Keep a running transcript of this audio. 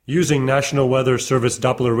using National Weather Service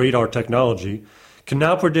Doppler radar technology, can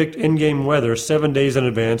now predict in-game weather 7 days in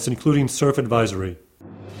advance, including surf advisory.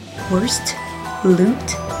 Worst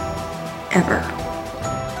loot ever.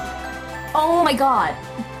 Oh my god,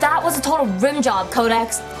 that was a total rim job,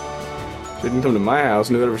 Codex. Didn't come to my house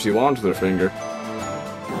and did whatever she wanted with her finger.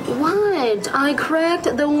 What? I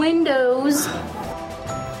cracked the windows.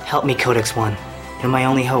 Help me, Codex 1. You're my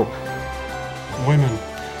only hope. Women.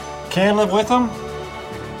 Can't live with them?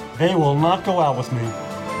 They will not go out with me.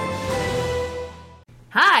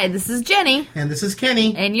 Hi, this is Jenny. And this is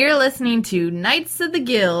Kenny. And you're listening to Knights of the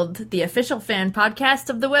Guild, the official fan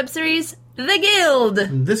podcast of the web series The Guild.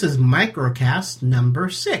 And this is Microcast number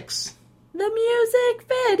 6. The music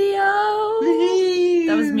video.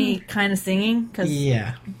 That was me kind of singing.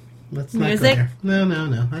 Yeah. Let's not music? go there.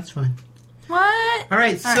 No. That's fine. What? All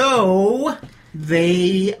right, so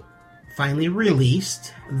they finally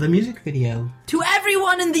released the music video. To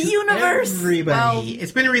everyone in the universe. Everybody. Well,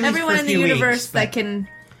 it's been released everyone for a in the few universe weeks, that can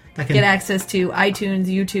get access to iTunes,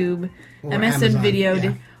 YouTube, or MSN Amazon, Video,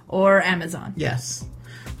 yeah. or Amazon. Yes.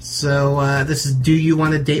 So this is Do You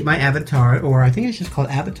Want to Date My Avatar? Or I think it's just called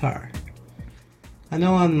Avatar. I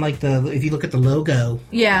know on if you look at the logo on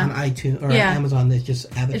iTunes or on Amazon, it's just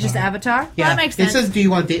Avatar. It's just Avatar? Yeah, well, that makes sense. It says Do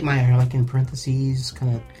You Want to Date My, like in parentheses,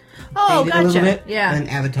 kind of. Oh, a little gotcha. bit, Yeah. And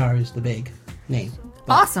then Avatar is the big name.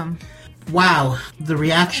 But, awesome. Wow. The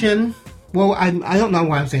reaction. Well, I don't know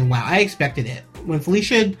why I'm saying wow. I expected it. When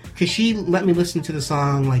Felicia, because she let me listen to the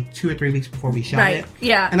song like 2 or 3 weeks before we shot it.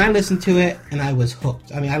 Yeah. And I listened to it and I was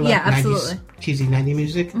hooked. I mean, I love 90s, cheesy 90s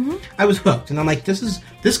music. Mm-hmm. I was hooked. And I'm like,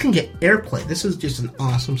 this can get airplay. This is just an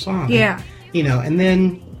awesome song. Yeah. And, and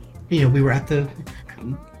then, we were at the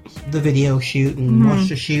video shoot and watched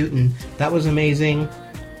the shoot and that was amazing.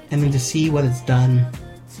 And then to see what it's done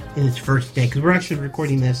in its first day, because we're actually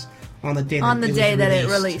recording this on the day that it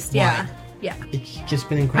released. Yeah. It's just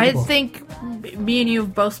been incredible. I think me and you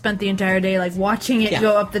have both spent the entire day watching it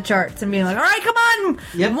go up the charts and being like, all right, come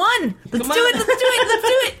on, one, let's do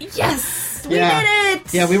it, yes, we did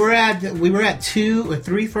it. Yeah, we were at 2 or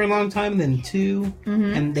 3 for a long time, then 2,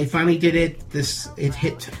 and they finally did it. It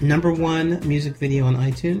hit #1 music video on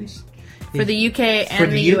iTunes. For the UK and for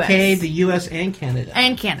the US. UK, the US, and Canada.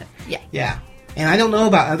 Yeah. And I don't know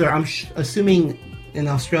about I'm assuming in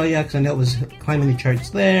Australia, because I know it was climbing the charts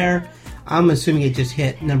there. I'm assuming it just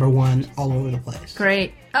hit #1 all over the place.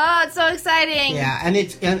 Great. Oh, it's so exciting. Yeah, and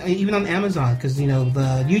it's even on Amazon, because, the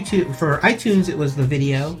YouTube, for iTunes it was the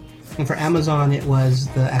video, and for Amazon it was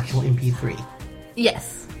the actual MP3.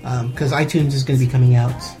 Yes. Because iTunes is going to be coming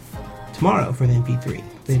out tomorrow for the MP3.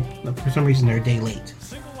 For some reason they're a day late.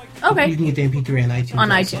 Okay. You can get the MP3 on iTunes. On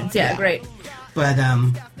iTunes, yeah, great. But,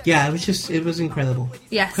 it was incredible.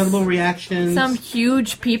 Yes. Incredible reactions. Some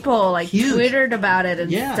huge people, Twittered about it and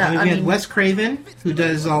stuff. I mean, we had Wes Craven, who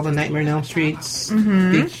does all the Nightmare on Elm Streets,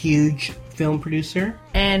 big, huge film producer.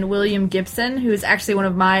 And William Gibson, who is actually one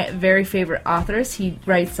of my very favorite authors. He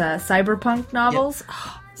writes cyberpunk novels. Yep.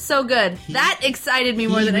 Oh, so good. That excited me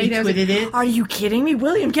more than anything. He retweeted it. Are you kidding me?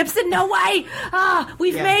 William Gibson? No way!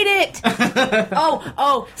 We've made it!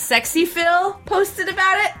 Sexy Phil posted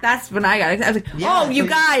about it. That's when I got excited. I was like, you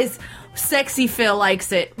guys, Sexy Phil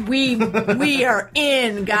likes it. We are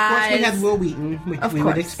in, guys. Of course, we had Will Wheaton, which we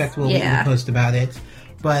would expect Will Wheaton to post about it.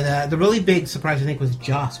 But the really big surprise, I think, was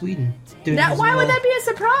Joss Whedon. Why would that be a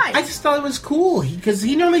surprise? I just thought it was cool, because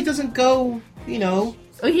he normally doesn't go, Well,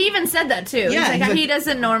 he even said that too. Yeah, he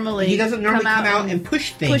doesn't normally come out and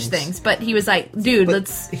push things. But he was like, dude,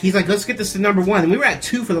 let's get this to #1. And we were at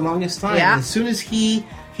 2 for the longest time. Yeah. And as soon as he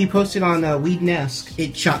posted on Whedon-esque,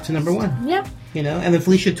 it shot to #1. Yep. And then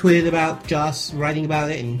Felicia tweeted about Joss writing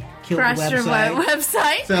about it and killed the website. Your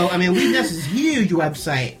website. So, I mean, Whedon-esque is a huge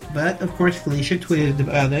website. But, of course, Felicia tweeted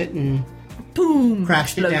about it and boom,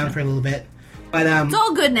 crashed it down for a little bit. But it's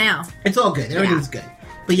all good now. It's all good. Everything's good.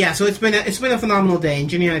 But yeah, so it's been a phenomenal day, and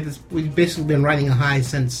Jenny and I we've basically been riding a high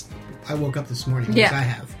since I woke up this morning. Yes, I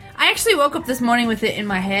have. I actually woke up this morning with it in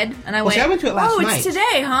my head, and I went, I went to it last night. It's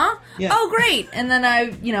today, huh? Yeah. Oh, great! And then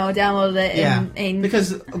I, downloaded it. And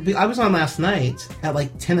because I was on last night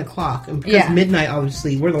at 10 o'clock, and because midnight,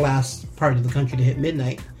 obviously, we're the last part of the country to hit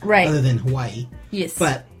midnight, right? Other than Hawaii. Yes.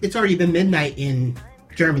 But it's already been midnight in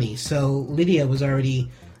Germany, so Lydia was already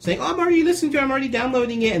saying, I'm already listening to it, I'm already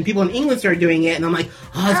downloading it, and people in England started doing it, and I'm like,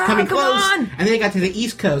 it's coming close. On. And then it got to the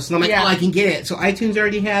East Coast, and I'm like, I can get it. So iTunes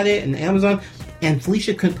already had it, and Amazon, and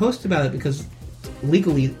Felicia couldn't post about it because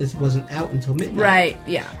legally this wasn't out until midnight. Right,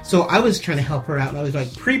 yeah. So I was trying to help her out, and I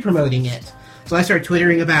was pre-promoting it. So I started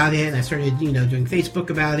Twittering about it, and I started, doing Facebook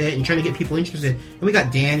about it, and trying to get people interested. And we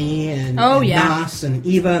got Danny and Nas and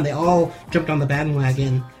Eva, and they all jumped on the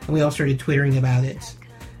bandwagon, and we all started Twittering about it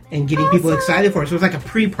and getting people excited for it. So it was like a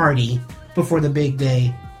pre-party before the big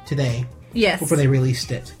day today. Yes. Before they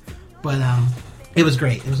released it. But it was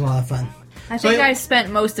great. It was a lot of fun. I think I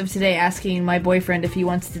spent most of today asking my boyfriend if he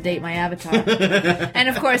wants to date my avatar. And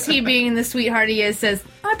of course, he being the sweetheart he is, says,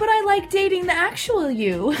 but I like dating the actual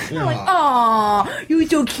you. I'm like, aw, you're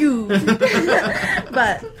so cute.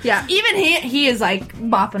 But, yeah, even he is like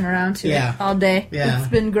bopping around to it all day. Yeah. It's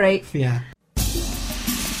been great. Yeah.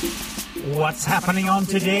 What's happening on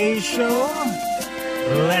today's show?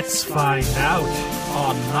 Let's find out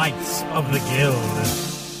on Knights of the Guild.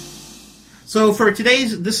 So for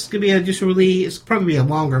today's, this is going to be it's probably a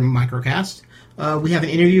longer microcast. We have an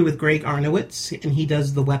interview with Greg Arnowitz, and he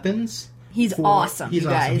does the weapons. He's awesome, you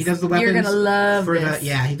guys. He does the weapons. You're going to love this.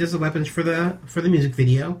 He does the weapons for the music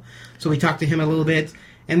video. So we talked to him a little bit.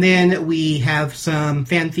 And then we have some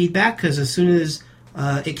fan feedback, because as soon as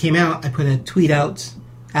it came out, I put a tweet out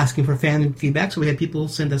asking for fan feedback, so we had people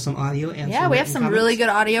send us some audio and we have some really good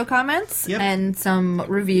audio comments and some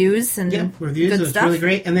reviews and reviews. Good It's stuff. really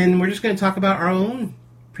great. And then we're just going to talk about our own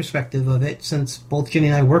perspective of it, since both Jenny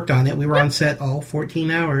and I worked on it. We were on set all 14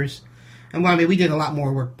 hours, and we did a lot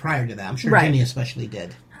more work prior to that. I'm sure Jenny especially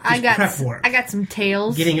did. I got some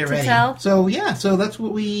tales getting it ready. Tell. So that's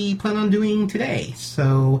what we plan on doing today.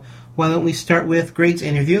 So why don't we start with Greg's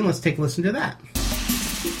interview, and let's take a listen to that.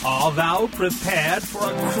 Are thou prepared for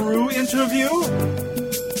a crew interview?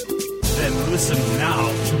 Then listen now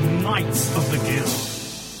to Knights of the Guild.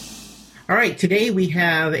 All right, today we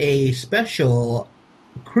have a special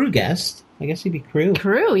crew guest. I guess he'd be crew.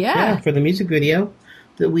 Crew, yeah. For the music video.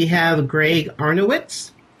 That we have Greg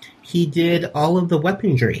Arnowitz. He did all of the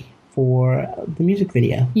weaponry for the music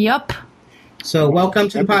video. Yep. So welcome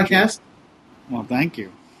to the podcast. Well, thank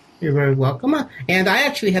you. You're very welcome. And I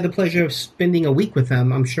actually had the pleasure of spending a week with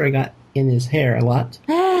him. I'm sure I got in his hair a lot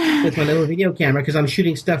with my little video camera, because I'm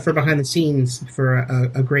shooting stuff for behind the scenes for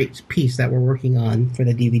a great piece that we're working on for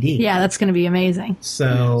the DVD. Yeah, that's going to be amazing.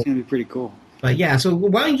 So it's going to be pretty cool. But yeah, so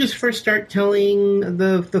why don't you just first start telling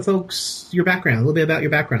the folks your background, a little bit about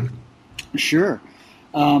your background. Sure.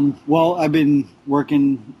 Well, I've been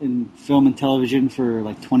working in film and television for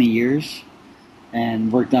like 20 years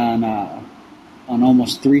and worked on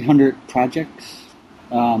almost 300 projects.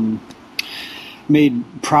 Made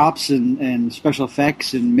props and special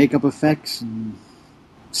effects and makeup effects and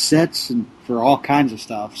sets and for all kinds of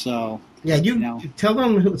stuff. So yeah, you tell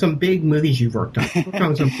them some big movies you've worked on. Worked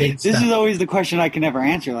on some big This stuff. is always the question I can never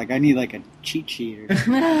answer. Like I need like a cheat sheet.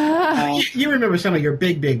 Or you remember some of your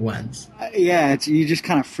big ones. Yeah, you just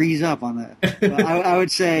kind of freeze up on that. I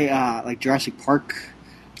would say like Jurassic Park,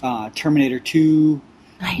 Terminator 2,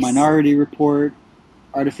 Minority Report,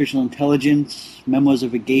 Artificial Intelligence, Memoirs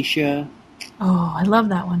of a Geisha. Oh, I love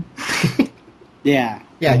that one. Yeah.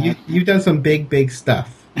 You've done some big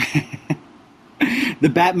stuff. The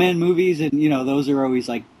Batman movies, and those are always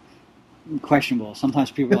like questionable. Sometimes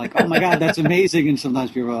people are like, "Oh my god, that's amazing," and sometimes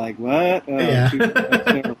people are like, "What?" Oh, Yeah. that's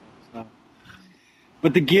terrible. So.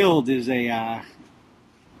 But the Guild is a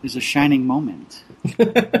shining moment.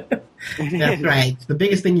 That's right. It's the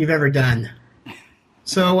biggest thing you've ever done.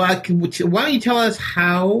 So why don't you tell us,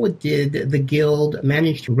 how did the Guild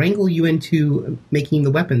manage to wrangle you into making the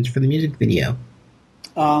weapons for the music video?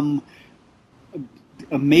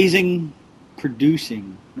 Amazing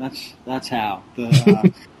producing. That's how.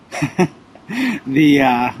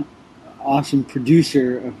 The awesome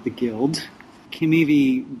producer of the Guild, Kim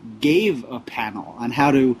Evie, gave a panel on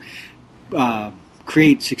how to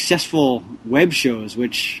create successful web shows,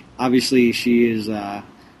 which obviously she is at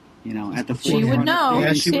the forefront. She would know.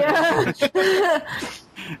 Yeah, she would.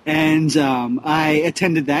 And I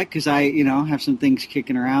attended that because I have some things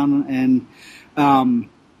kicking around, and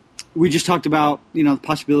we just talked about the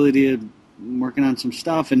possibility of working on some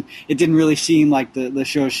stuff, and it didn't really seem like the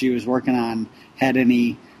show she was working on had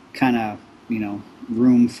any kind of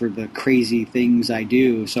room for the crazy things I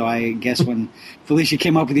do. So I guess when Felicia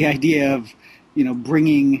came up with the idea of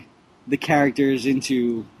bringing the characters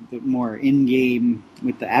into the more in-game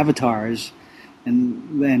with the avatars,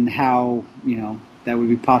 and then how that would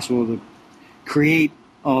be possible to create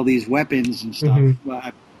all these weapons and stuff. Mm-hmm.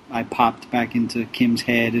 I popped back into Kim's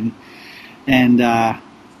head, and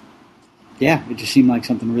it just seemed like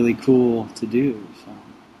something really cool to do. So.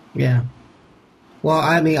 Yeah. Well,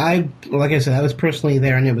 I mean, like I said, I was personally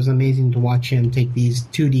there, and it was amazing to watch him take these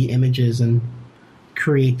 2D images and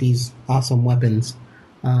create these awesome weapons.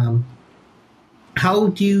 How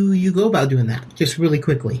do you go about doing that? Just really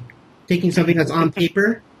quickly. taking something that's on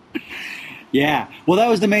paper. Yeah. Well, that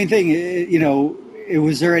was the main thing. It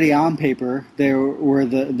was already on paper. There were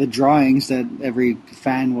the drawings that every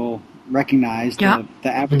fan will recognize. Yeah. The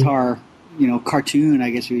Avatar, cartoon, I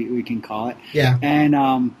guess we can call it. Yeah. And,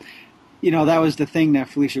 that was the thing that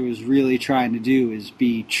Felicia was really trying to do, is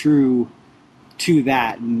be true to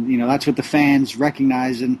that. And, that's what the fans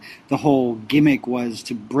recognized. And the whole gimmick was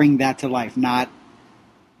to bring that to life, not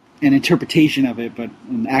an interpretation of it, but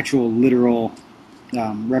an actual literal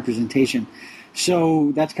representation.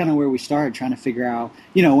 So that's kind of where we started, trying to figure out,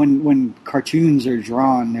 when cartoons are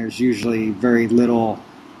drawn, there's usually very little,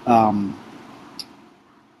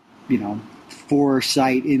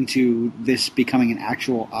 foresight into this becoming an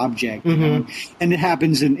actual object. Mm-hmm. And it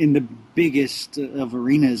happens in the biggest of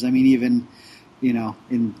arenas. I mean, even,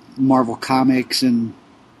 in Marvel Comics, and,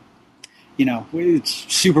 it's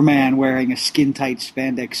Superman wearing a skin-tight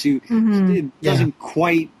spandex suit. Mm-hmm. It doesn't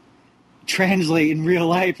quite translate in real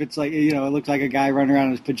life. It's like, it looks like a guy running around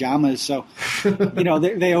in his pajamas. So,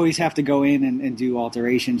 they always have to go in and do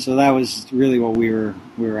alterations. So that was really what we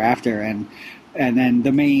were after. And then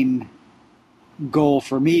the main goal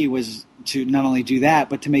for me was to not only do that,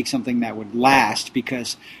 but to make something that would last,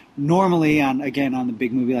 because normally on the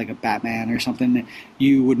big movie like a Batman or something,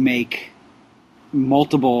 you would make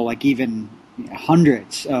multiple, like even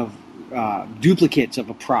hundreds of duplicates of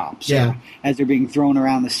a prop. So as they're being thrown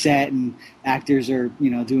around the set, and actors are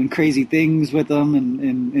doing crazy things with them,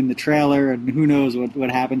 and in the trailer, and who knows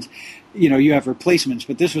what happens, you have replacements.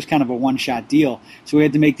 But this was kind of a one-shot deal, so we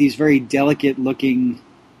had to make these very delicate looking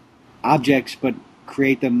objects, but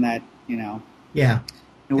create them that in a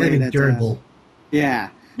way that's durable. Yeah,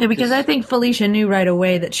 because I think Felicia knew right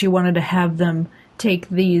away that she wanted to have them take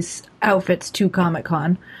these outfits to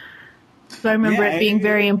Comic-Con. So I remember it being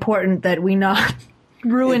very important that we not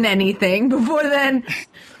ruin anything before then.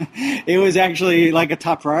 It was actually like a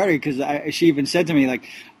top priority, because she even said to me, like,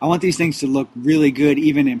 I want these things to look really good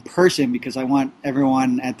even in person, because I want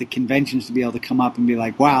everyone at the conventions to be able to come up and be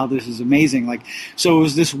like, wow, this is amazing. Like, so it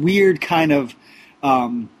was this weird kind of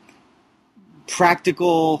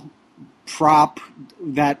practical prop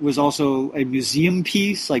that was also a museum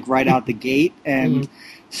piece, like right out the gate. And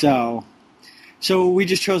so we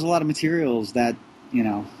just chose a lot of materials that,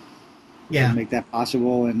 make that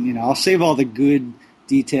possible. And, I'll save all the good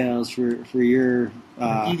details for your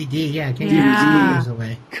DVD, DVD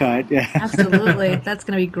away. Cut. Yeah. Absolutely. That's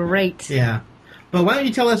going to be great. Yeah. But why don't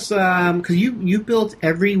you tell us, because you built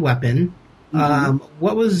every weapon,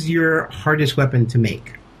 what was your hardest weapon to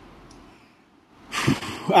make?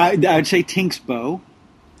 I would say Tink's bow.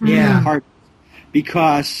 Yeah. Hard,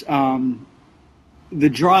 because the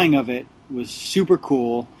drawing of it was super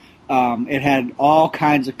cool. It had all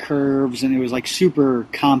kinds of curves, and it was like super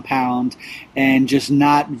compound and just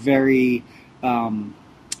not very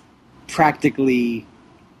practically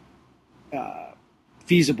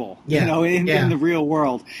feasible, in the real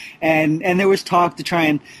world. And there was talk to try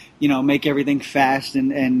and, make everything fast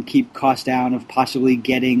and keep costs down, of possibly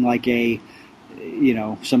getting like a,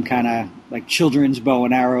 some kind of like children's bow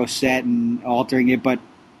and arrow set and altering it, but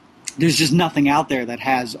there's just nothing out there that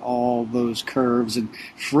has all those curves and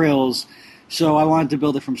frills. So I wanted to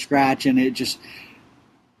build it from scratch, and it just,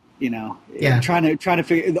 trying to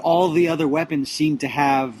figure. All the other weapons seem to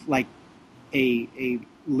have like a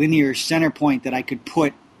linear center point that I could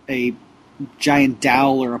put a giant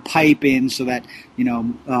dowel or a pipe in, so that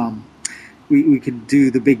we could do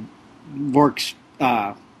the big Vork's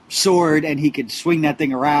sword, and he could swing that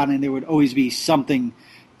thing around, and there would always be something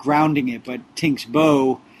grounding it. But Tink's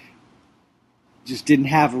bow just didn't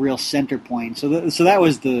have a real center point. So that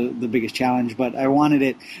was the biggest challenge. But I wanted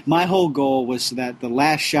it. My whole goal was so that the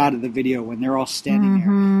last shot of the video, when they're all standing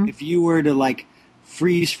there, if you were to like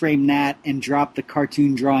freeze frame that and drop the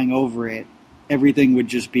cartoon drawing over it, everything would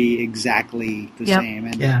just be exactly the same.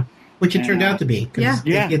 And, which it turned out to be. Because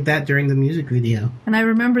they did that during the music video. And I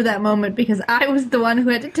remember that moment because I was the one who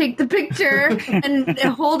had to take the picture and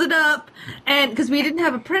hold it up. And because we didn't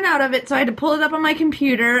have a printout of it, so I had to pull it up on my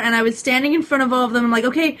computer. And I was standing in front of all of them. I'm like,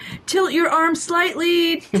 okay, tilt your arm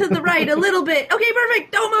slightly to the right a little bit. Okay,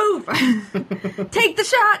 perfect. Don't move. Take the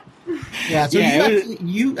shot. Yeah, so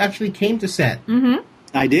you actually came to set. Mm-hmm.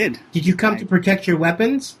 I did. Did you come to protect your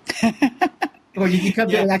weapons? Or did you come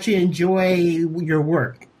to actually enjoy your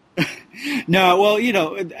work? No,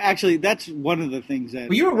 well, actually, that's one of the things that...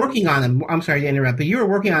 Well, you were working on them. I'm sorry to interrupt, but you were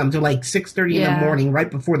working on them till like 6:30 in the morning,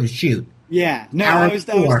 right before the shoot. Yeah. No, I was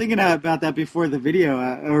thinking about that before the video,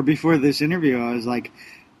 or before this interview. I was like,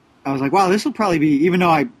 wow, this will probably be, even though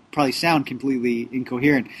I probably sound completely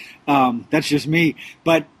incoherent, that's just me.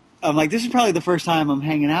 But I'm like, this is probably the first time I'm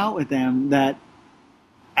hanging out with them that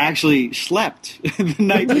actually slept the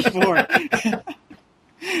night before.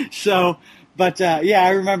 So, but yeah, I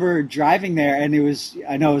remember driving there, and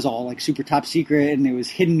I know it was all like super top secret, and it was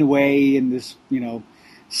hidden away in this,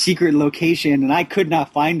 secret location, and I could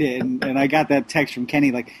not find it. And I got that text from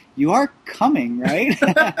Kenny, like, "You are coming, right?"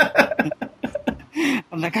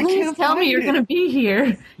 I'm like, I Please can't tell me find you're it. going to be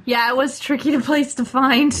here. Yeah, it was tricky to place to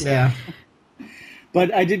find. Yeah.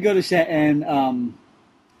 But I did go to set, and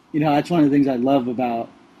that's one of the things I love about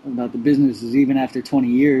the business is even after 20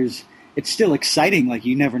 years, it's still exciting. Like,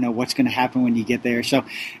 you never know what's going to happen when you get there. So,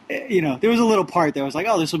 there was a little part that I was like,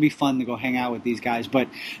 oh, this will be fun to go hang out with these guys. But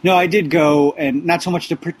no, I did go, and not so much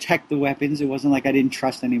to protect the weapons. It wasn't like I didn't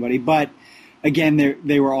trust anybody. But again,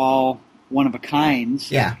 they were all one of a kind.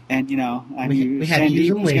 Yeah. And, I We knew had to use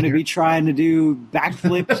Sandeep them was going to later. be trying to do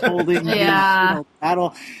backflips holding Yeah.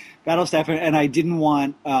 battle staff. And I didn't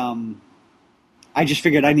want, I just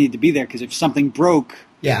figured I needed to be there because if something broke,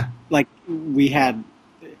 Yeah. like we had,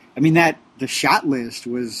 the shot list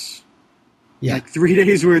was Yeah. like 3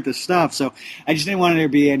 days worth of stuff. So I just didn't want there to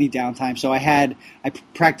be any downtime. So I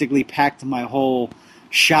practically packed my whole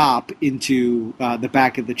shop into the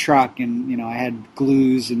back of the truck, and I had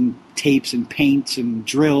glues and tapes and paints and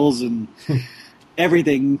drills and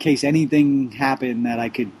everything in case anything happened that I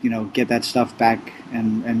could get that stuff back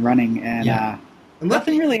and running. And Yeah.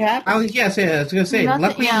 nothing really happened. I was going to say, Nothing-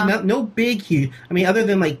 luckily, yeah. no big, huge. I mean, other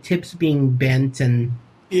than like tips being bent and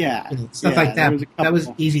Yeah, stuff yeah, like there that. was a That was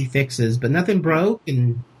couple. easy fixes, but nothing broke,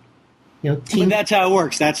 and But team. that's how it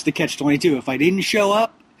works. That's the catch-22. If I didn't show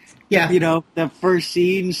up, Yeah, the first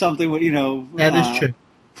scene, something would, that is true.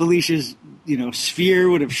 Felicia's, sphere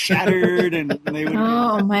would have shattered, and they would.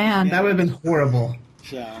 Oh, man. That would have been horrible.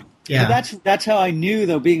 So Yeah. but that's how I knew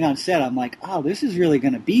though. Being on set, I'm like, oh, this is really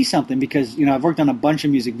going to be something because I've worked on a bunch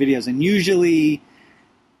of music videos, and usually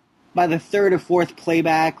by the third or fourth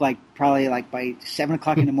playback, like probably like by 7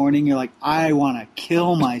 o'clock in the morning, you're like, I want to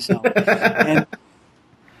kill myself,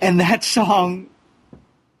 and that song.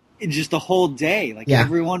 Just the whole day, like Yeah.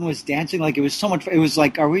 everyone was dancing, like it was so much. It was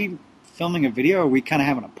like, are we filming a video? Or are we kind of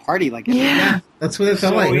having a party? Like, Yeah, that's what it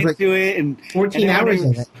felt so like. It was like into it, and 14 and then when hours they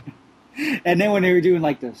of were- it. And then when they were doing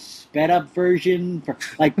like the sped up version, for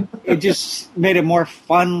like it just made it more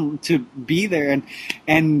fun to be there.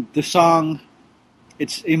 And the song,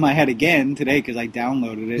 it's in my head again today because I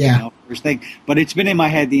downloaded it, Yeah. first thing. But it's been in my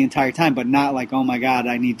head the entire time, but not like, oh my god,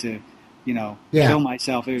 I need to, Yeah. kill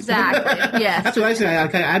myself. It was, Exactly. Yes. That's what I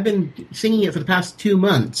said. I've been singing it for the past 2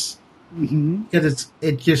 months because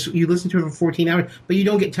you listen to it for 14 hours, but you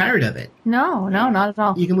don't get tired of it. No, not at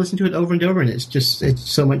all. You can listen to it over and over, and it's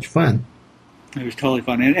so much fun. It was totally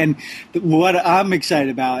fun. And what I'm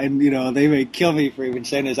excited about, and, they may kill me for even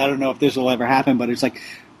saying this. I don't know if this will ever happen, but it's like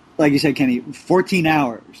you said, Kenny, 14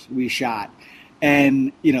 hours we shot.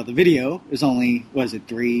 And, the video is only, was it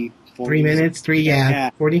 3, 4 3 minutes,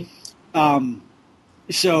 40.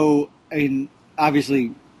 So, I mean,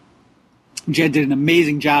 obviously, Jed did an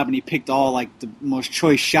amazing job, and he picked all, like, the most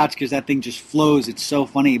choice shots because that thing just flows. It's so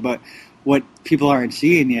funny. But what people aren't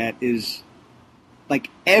seeing yet is, like,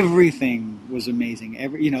 everything was amazing.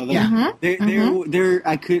 These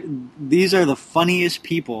are the funniest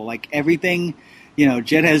people. Like, everything,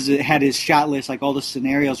 Jed had his shot list, like, all the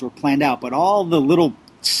scenarios were planned out, but all the little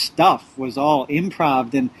stuff was all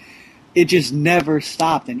improv, and it just never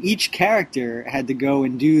stopped. And each character had to go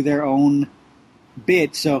and do their own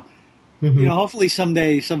bit. So, hopefully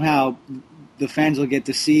someday, somehow, the fans will get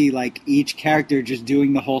to see, like, each character just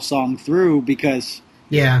doing the whole song through because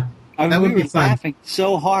Yeah, that would we be were fun. laughing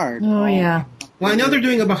so hard. Oh, yeah. Well, I know they're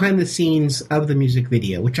doing a behind the scenes of the music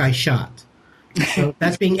video, which I shot. So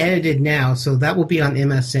that's being edited now, so that will be on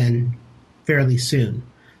MSN fairly soon.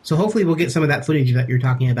 So hopefully we'll get some of that footage that you're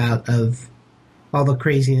talking about of all the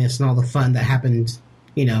craziness and all the fun that happened,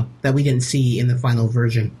 that we didn't see in the final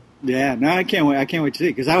version. Yeah, no, I can't wait. I can't wait to see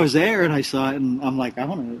it because I was there and I saw it, and I'm like, I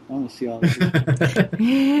want to see all this.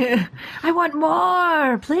 I want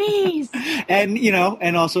more, please. And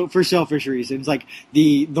and also for selfish reasons, like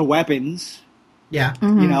the weapons. Yeah.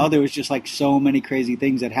 There was just like so many crazy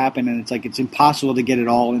things that happened, and it's like it's impossible to get it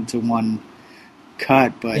all into one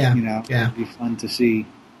cut. But Yeah. it'd be fun to see.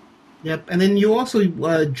 Yep. And then you also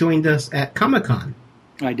joined us at Comic-Con.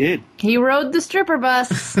 I did. He rode the stripper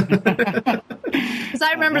bus. Because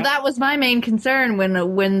I remember that was my main concern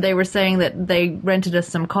when they were saying that they rented us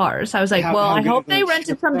some cars. I was like, How I good hope of they a rented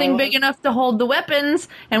stripper something was. big enough to hold the weapons.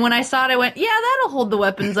 And when I saw it, I went, yeah, that'll hold the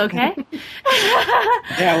weapons, okay?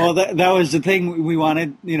 Yeah, well, that was the thing. We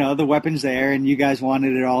wanted, the weapons there, and you guys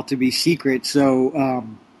wanted it all to be secret. So,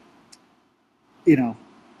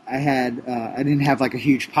 I didn't have like a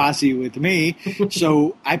huge posse with me,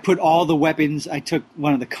 so I put all the weapons. I took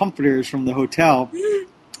one of the comforters from the hotel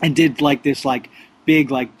and did like this like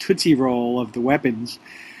big like Tootsie Roll of the weapons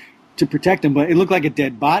to protect them, but it looked like a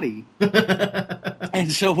dead body.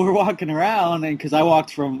 And so we're walking around, and because I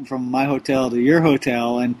walked from my hotel to your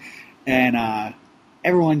hotel, and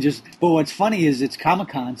everyone just. But what's funny is it's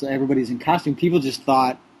Comic-Con, so everybody's in costume. People just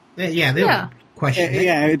thought, they were questioning it.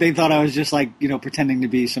 Yeah, they thought I was just like pretending to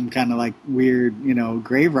be some kind of like weird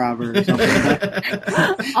grave robber or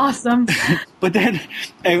something. Awesome. But then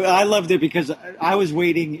I loved it because I was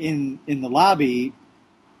waiting in the lobby,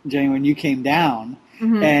 Jenny, when you came down.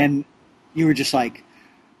 Mm-hmm. And you were just like,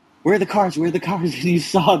 where are the cars? Where are the cars? And you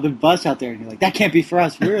saw the bus out there, and you're like, that can't be for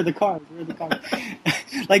us. Where are the cars? Where are the cars?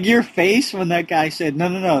 Like, your face when that guy said,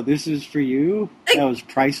 no, this is for you, that was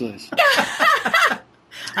priceless.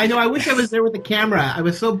 I know, I wish I was there with the camera. I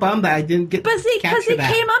was so bummed that I didn't get because he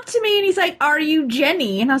came up to me, and he's like, are you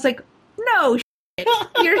Jenny? And I was like, no,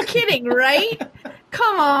 you're kidding, right?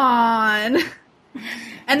 Come on.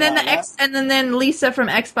 And then then Lisa from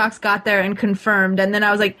Xbox got there and confirmed, and then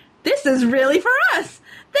I was like, "This is really for us.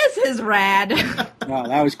 This is rad." Wow,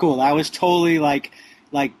 that was cool. That was totally like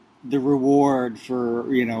the reward for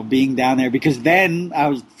being down there, because then I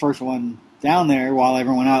was the first one down there while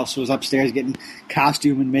everyone else was upstairs getting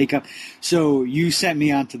costume and makeup. So you sent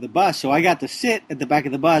me onto the bus, so I got to sit at the back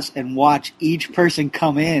of the bus and watch each person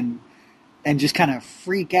come in. And just kind of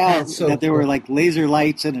freak out that there were like laser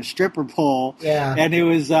lights and a stripper pole. Yeah. And it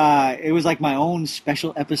was like my own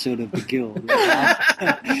special episode of the Guild.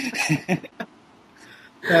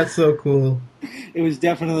 That's so cool. It was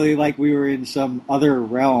definitely like we were in some other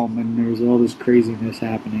realm, and there was all this craziness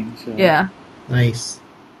happening. So yeah. Nice.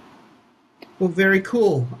 Well, very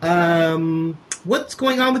cool. What's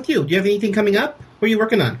going on with you? Do you have anything coming up? What are you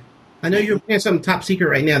working on? I know you're working on something top secret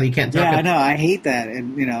right now that you can't talk about. Yeah, I know. I hate that.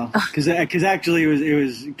 And, because actually it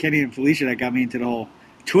was Kenny and Felicia that got me into the whole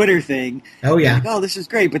Twitter thing. Oh, yeah. Like, oh, this is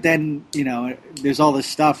great. But then, there's all this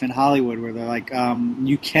stuff in Hollywood where they're like,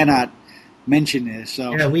 you cannot mention this.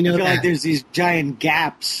 So yeah, we know I feel that. like there's these giant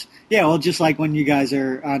gaps. Yeah, well, just like when you guys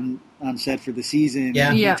are on set for the season. Yeah.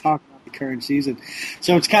 And you talk about the current season.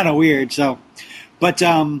 So it's kind of weird. So, but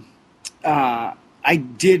I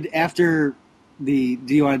did, after the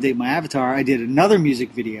Do You Want to Date My Avatar, I did another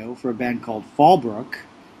music video for a band called Fallbrook,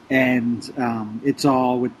 and it's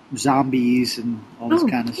all with zombies and all this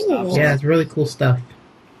kind of stuff. Yeah, it's really cool stuff.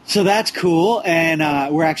 So that's cool,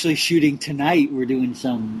 and we're actually shooting tonight. We're doing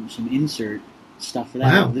some insert stuff for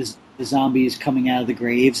that. Wow. The zombies coming out of the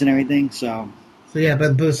graves and everything. So yeah,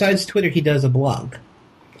 but besides Twitter, he does a blog.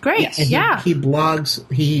 Great, yes. And yeah. He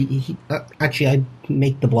blogs. He actually, I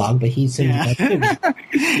make the blog, but he sends it back to me.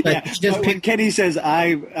 But when Kenny says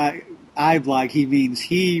I blog, he means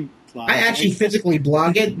he blogs. I actually physically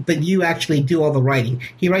blog it, but you actually do all the writing.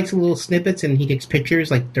 He writes little snippets, and he takes pictures,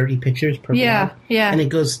 like 30 pictures per blog. Yeah. And it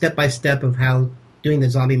goes step by step of how doing the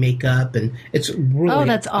zombie makeup, and it's really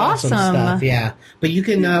that's awesome stuff. Yeah, but you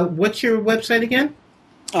can. What's your website again?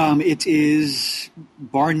 It is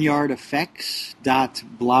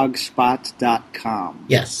barnyardeffects.blogspot.com.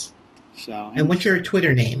 Yes. So, and what's your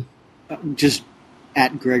Twitter name? Just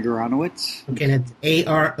at Greg Aronowitz. Okay, and it's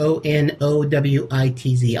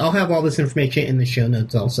ARONOWITZ. I'll have all this information in the show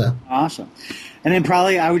notes also. Awesome. And then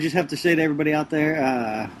probably I would just have to say to everybody out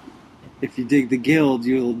there, if you dig the Guild,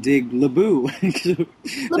 you'll dig Laboo.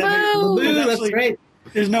 Laboo, that's right.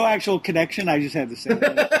 There's no actual connection. I just had to say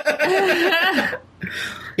that.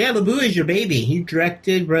 Yeah, Laboo is your baby. You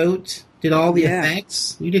directed, wrote, did all the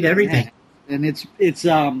effects. You did everything. Yeah. And it's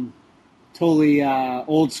totally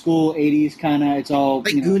old school 80s kind of. It's all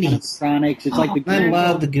like Goonies. Kind of electronics. It's like the I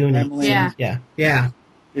love the Goonies. Gremlins. Yeah.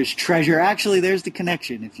 There's treasure. Actually, there's the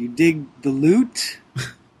connection. If you dig the loot,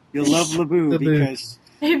 you'll love Laboo because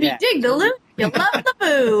if you dig the loot, you'll love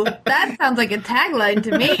Laboo. That sounds like a tagline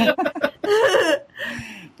to me.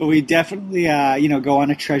 But we definitely go on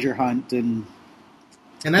a treasure hunt, and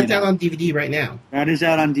that's out on DVD right now. That is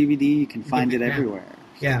out on DVD. You can find it everywhere.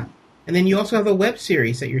 Yeah. And then you also have a web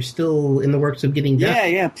series that you're still in the works of getting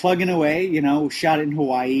done. Yeah, plugging away. Shot it in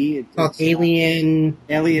Hawaii. It's called Alien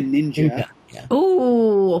Ninja. Yeah.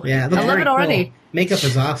 Ooh. Yeah, I love it already. Cool. Makeup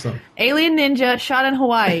is awesome. Alien Ninja shot in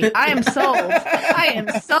Hawaii. I am sold.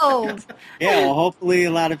 Yeah, well, hopefully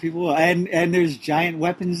a lot of people will. And there's giant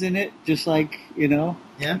weapons in it, just like, in the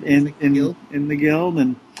Guild.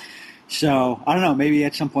 And so, I don't know, maybe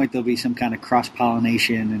at some point there'll be some kind of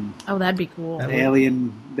cross-pollination. And that'd be cool. An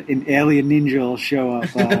alien ninja will show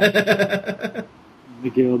up in the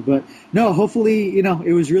Guild. But, no, hopefully,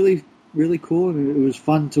 it was really, really cool. And it was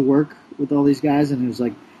fun to work with all these guys. And it was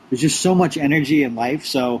like there's just so much energy in life.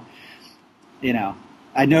 So, you know,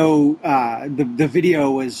 I know the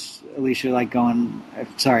video was Alicia was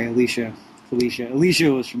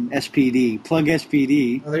from SPD. Plug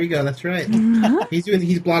SPD. Oh, there you go. That's right.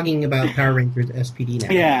 He's blogging about Power Rangers SPD now.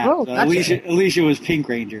 Yeah. Oh, so gotcha. Alicia was Pink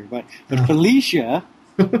Ranger, but Felicia,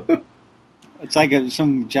 it's like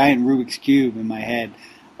some giant Rubik's Cube in my head.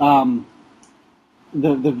 The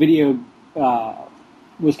video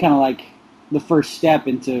was kind of like the first step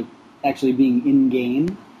into actually being in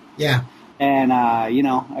game. Yeah. And you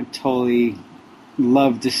know, I'd totally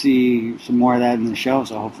love to see some more of that in the show.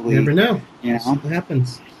 So hopefully, You never know. You know, What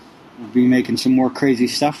happens? we'll be making some more crazy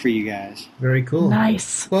stuff for you guys. Very cool.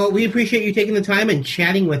 Nice. Well, we appreciate you taking the time and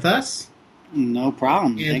chatting with us. No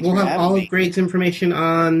problem. And Thanks we'll for have having all me. of Greg's information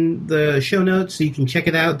on the show notes, so you can check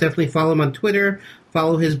it out. Definitely follow him on Twitter.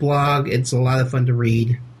 Follow his blog. It's a lot of fun to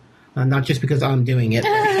read. Not just because I'm doing it.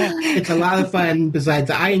 It's a lot of fun. Besides,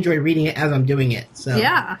 I enjoy reading it as I'm doing it. So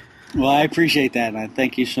Yeah. Well, I appreciate that, and I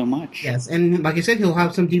thank you so much. yes, and like I said, he'll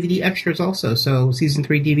have some DVD extras also. So season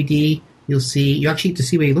 3 DVD, you actually get to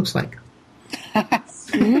see what he looks like.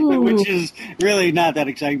 Which is really not that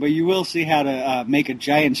exciting, but you will see how to make a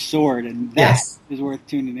giant sword, and that is worth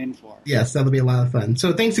tuning in for. Yes, that'll be a lot of fun.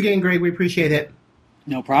 So thanks again, Greg. We appreciate it.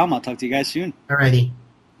 No problem. I'll talk to you guys soon. Alrighty.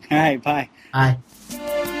 All right, bye. Bye.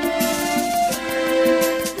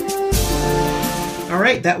 All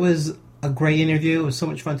right, that was a great interview. It was so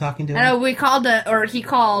much fun talking to him. I know we called, or he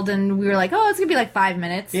called, and we were like, "Oh, it's gonna be like 5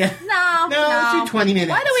 minutes." Yeah. No, let's do 20 minutes.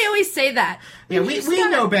 Why do we always say that? Yeah, we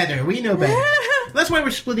know better. We know better. That's why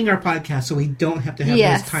we're splitting our podcast, so we don't have to have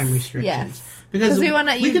Yes. those time restrictions. Yes. Because we want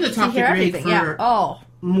we could have talked to hear Greg everything. for Yeah. Oh,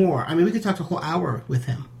 more. I mean, we could talk a whole hour with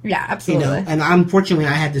him. yeah, absolutely. You know, and unfortunately,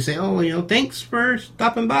 I had to say, thanks for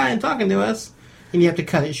stopping by and talking to us. And you have to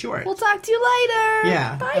cut it short. We'll talk to you later.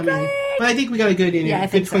 Yeah. Bye, Greg. But I think we got a good Yeah, I good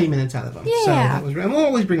think 20 so. minutes out of him. Yeah. So that was, and we'll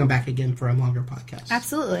always bring him back again for a longer podcast.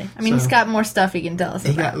 Absolutely. I mean, So- he's got more stuff he can tell us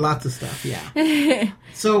He about. got lots of stuff, yeah.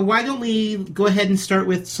 So why don't we go ahead and start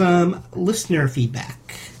with some listener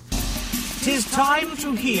feedback? 'Tis time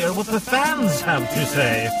to hear what the fans have to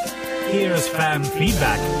say. Here's fan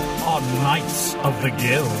feedback on Knights of the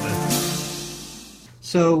Guild.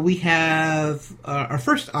 So we have our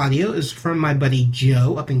first audio is from my buddy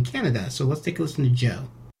Joe up in Canada. So let's take a listen to Joe.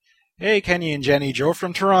 Hey, Kenny and Jenny. Joe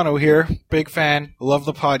from Toronto here. Big fan. Love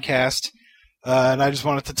the podcast. And I just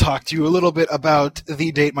wanted to talk to you a little bit about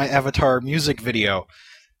the Date My Avatar music video.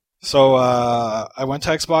 So I went to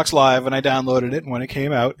Xbox Live and I downloaded it when it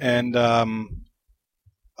came out, and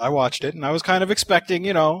I watched it, and I was kind of expecting,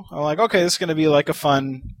 I'm like, okay, this is going to be like a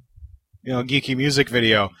fun, geeky music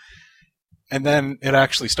video. And then it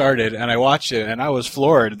actually started, and I watched it, and I was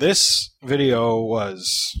floored. This video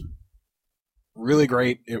was really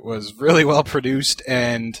great. It was really well produced,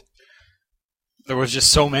 and there was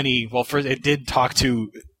just so many. Well, first, it did talk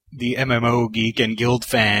to the MMO geek and guild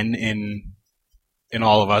fan in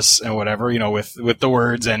all of us and whatever, with the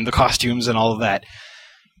words and the costumes and all of that.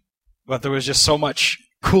 But there was just so much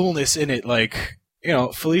coolness in it. Like,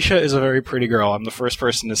 Felicia is a very pretty girl. I'm the first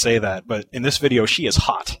person to say that. But in this video, she is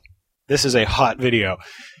hot. This is a hot video.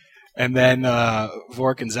 And then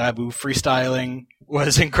Vork and Zabu freestyling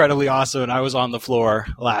was incredibly awesome, and I was on the floor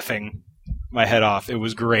laughing my head off. It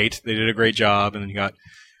was great. They did a great job, and then you got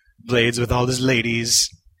Blades with all his ladies.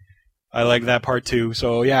 I like that part too.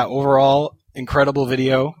 So yeah, overall, incredible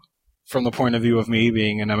video from the point of view of me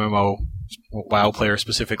being an MMO WoW player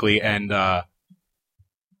specifically, and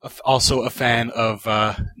also a fan of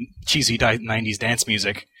cheesy 90s dance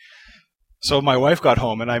music. So my wife got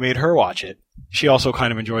home, and I made her watch it. She also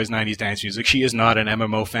kind of enjoys 90s dance music. She is not an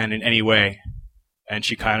MMO fan in any way. And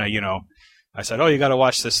she kind of, I said, oh, you got to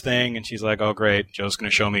watch this thing. And she's like, oh, great. Joe's going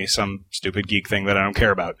to show me some stupid geek thing that I don't care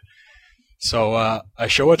about. So I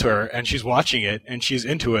show it to her, and she's watching it, and she's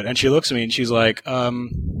into it. And she looks at me, and she's like,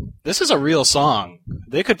 this is a real song.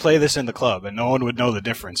 They could play this in the club, and no one would know the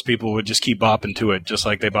difference. People would just keep bopping to it just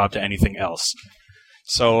like they bop to anything else.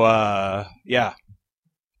 So, yeah.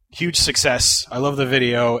 Huge success. I love the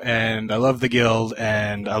video, and I love the guild,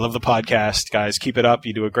 and I love the podcast. Guys, keep it up.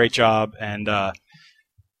 You do a great job, and I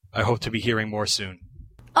hope to be hearing more soon.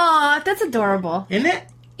 Aw, that's adorable. Isn't it?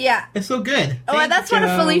 Yeah. It's so good. Oh, and that's one of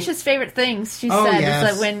Felicia's favorite things. She said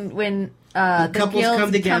yes. is that when the couples guilds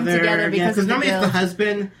come together because of the normally it's the guild.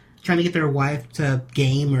 husband trying to get their wife to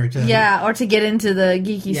game or to... Yeah, or to get into the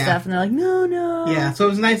geeky Yeah. stuff, and they're like, no. Yeah, so it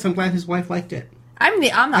was nice. I'm glad his wife liked it. I'm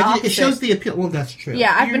the opposite. It shows the appeal. Well, that's true.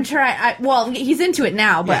 Yeah, I've been trying. Well, he's into it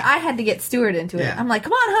now, but Yeah. I had to get Stuart into it. Yeah. I'm like,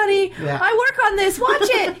 come on, honey, Yeah. I work on this. Watch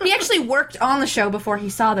it. He actually worked on the show before he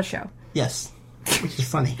saw the show. Yes, which is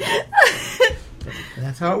funny.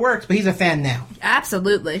 That's how it works. But he's a fan now.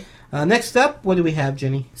 Absolutely. Next up, what do we have,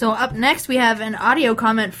 Jenny? So up next, we have an audio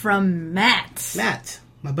comment from Matt. Matt,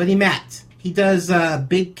 my buddy Matt. He does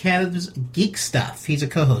Big Kev's Geek Stuff. He's a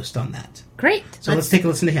co-host on that. Great. So let's take a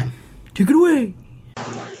listen to him. Take it away.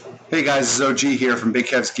 Hey guys, this is OG here from Big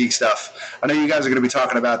Kev's Geek Stuff. I know you guys are going to be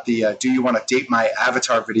talking about the Do You Want to Date My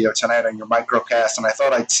Avatar video tonight on your microcast, and I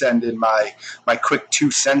thought I'd send in my quick 2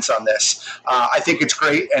 cents on this. I think it's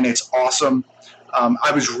great and it's awesome.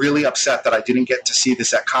 I was really upset that I didn't get to see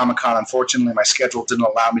this at Comic-Con. Unfortunately, my schedule didn't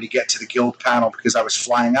allow me to get to the Guild panel because I was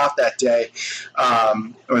flying out that day,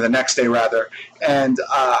 or the next day rather, and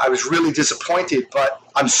I was really disappointed, but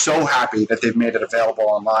I'm so happy that they've made it available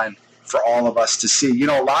online for all of us to see. You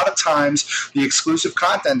know, a lot of times the exclusive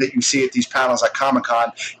content that you see at these panels at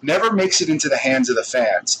Comic-Con never makes it into the hands of the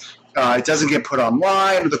fans. It doesn't get put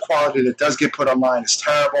online, or the quality that does get put online is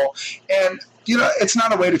terrible. And, you know, it's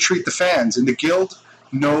not a way to treat the fans. And the Guild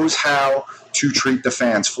knows how to treat the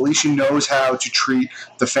fans. Felicia knows how to treat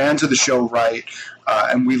the fans of the show right.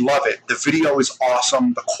 And we love it. The video is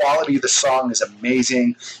awesome. The quality of the song is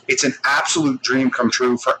amazing. It's an absolute dream come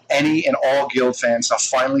true for any and all Guild fans to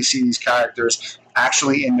finally see these characters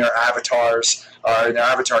actually in their avatars, in their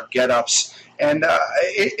avatar get-ups. And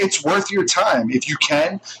it's worth your time. If you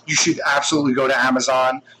can, you should absolutely go to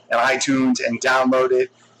Amazon and iTunes and download it.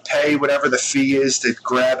 Pay whatever the fee is to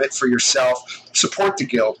grab it for yourself. Support the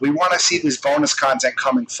Guild. We want to see this bonus content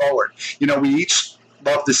coming forward. You know, we each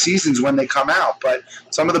love the seasons when they come out, but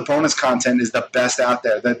some of the bonus content is the best out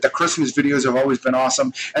there. The Christmas videos have always been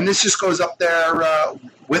awesome, and this just goes up there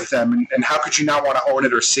with them, and how could you not want to own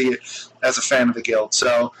it or see it as a fan of the Guild?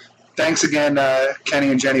 So thanks again, Kenny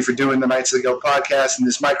and Jenny, for doing the Knights of the Guild podcast and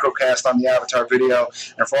this microcast on the Avatar video.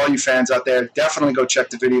 And for all you fans out there, definitely go check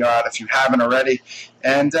the video out if you haven't already.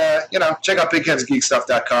 And, you know, check out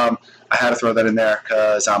BigKevsGeekStuff.com. I had to throw that in there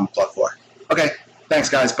because I'm a plug for. Okay, thanks,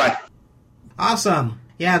 guys. Bye. Awesome.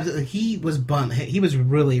 Yeah, he was bummed. He was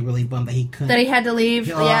really, really bummed that he couldn't. That he had to leave.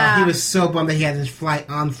 Yeah. He was so bummed that he had his flight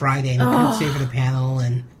on Friday and he couldn't stay for the panel.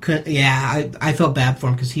 And couldn't. Yeah, I felt bad for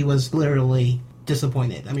him because he was literally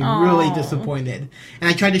disappointed. I mean, really disappointed. And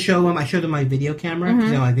I tried to show him. I showed him my video camera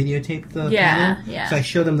because I videotaped the panel. Yeah. So I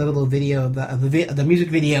showed him the little video of the music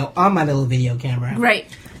video on my little video camera. Right.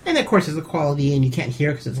 And of course, it's the quality, and you can't hear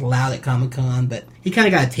it because it's loud at Comic-Con. But he kind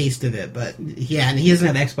of got a taste of it. But yeah, and he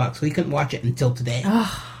doesn't have Xbox, so he couldn't watch it until today.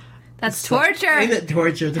 That's torture. Isn't it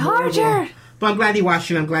torture? Torture. But I'm glad he watched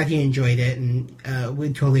it. I'm glad he enjoyed it, and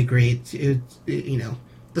we totally agree. You know,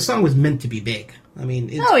 the song was meant to be big. I mean,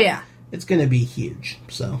 it's going to be huge.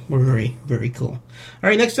 So we're very, very cool. All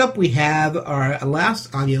right, next up we have our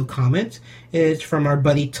last audio comment. It's from our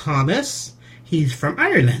buddy Thomas. He's from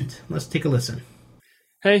Ireland. Let's take a listen.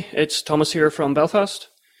 Hey, it's Thomas here from Belfast.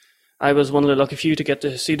 I was one of the lucky few to get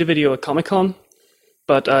to see the video at Comic-Con,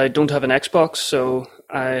 but I don't have an Xbox, so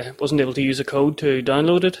I wasn't able to use a code to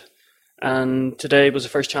download it. And today was the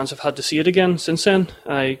first chance I've had to see it again since then.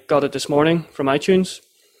 I got it this morning from iTunes.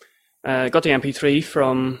 I got the MP3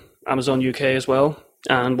 from Amazon UK as well,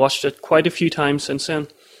 and watched it quite a few times since then.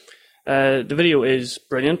 The video is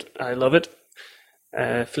brilliant. I love it.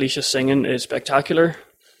 Felicia's singing is spectacular.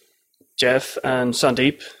 Jeff and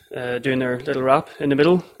Sandeep doing their little rap in the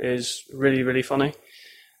middle is really, really funny.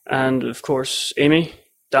 And of course, Amy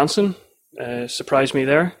dancing surprised me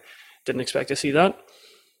there. Didn't expect to see that.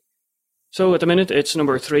 So at the minute, it's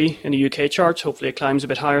number 3 in the UK charts. Hopefully it climbs a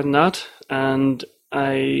bit higher than that. And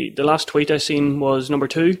the last tweet I seen was number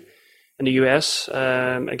 2 in the US.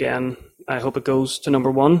 Again, I hope it goes to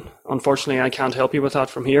number 1. Unfortunately, I can't help you with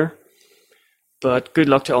that from here. But good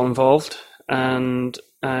luck to all involved. And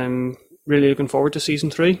I'm really looking forward to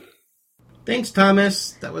season 3. Thanks,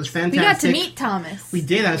 Thomas. That was fantastic. We got to meet Thomas. We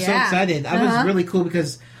did. I was so excited. I was really cool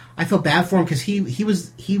because I felt bad for him because he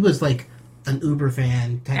was like an Uber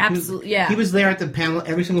fan. Absolutely, He was there at the panel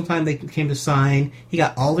every single time they came to sign. He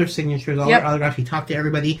got all their signatures, all their autographs. He talked to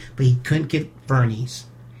everybody, but he couldn't get Fernie's.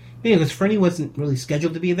 You know, because Fernie wasn't really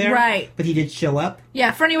scheduled to be there. Right. But he did show up.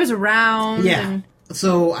 Yeah, Fernie was around. Yeah. And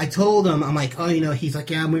so I told him, I'm like, oh, you know, he's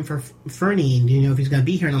like, yeah, I'm waiting for Fernie, and you know, if he's going to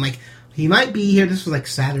be here. And I'm like, he might be here. This was like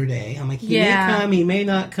Saturday. I'm like, he may come, he may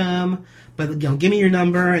not come. But, you know, give me your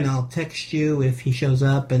number, and I'll text you if he shows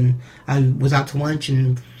up. And I was out to lunch,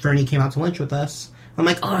 and Fernie came out to lunch with us. I'm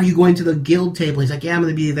like, oh, are you going to the Guild table? He's like, yeah, I'm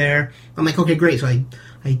going to be there. I'm like, okay, great. So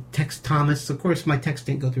I text Thomas. Of course, my text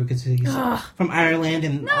didn't go through because he's from Ireland,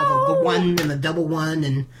 and all the 1 and the double 1,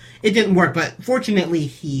 and it didn't work. But fortunately,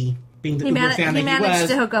 he... Being the Uber fan managed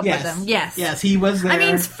to hook up with them. Yes. Yes, he was there. I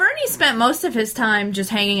mean, Fernie spent most of his time just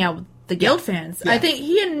hanging out with the Guild fans. Yeah. I think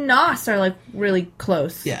he and Nos are like really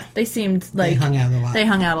close. Yeah. They seemed like They hung out a lot. They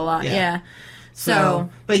hung out a lot. Yeah. So,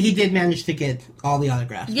 but he did manage to get all the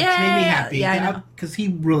autographs, which made me happy. Yeah, I know. Because he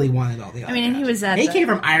really wanted all the autographs. I mean, and he was at he came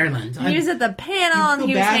from Ireland. He was at the panel and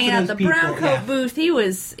he was hanging out at the brown coat booth. He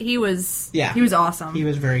was awesome. He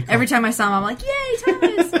was very cool. Every time I saw him, I'm like, yay,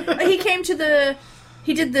 Thomas! But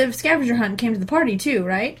he did the scavenger hunt and came to the party too,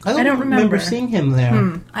 right? I don't remember seeing him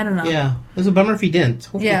there. I don't know. Yeah, it was a bummer if he didn't.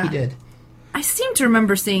 Hopefully he did. I seem to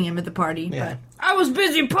remember seeing him at the party, but I was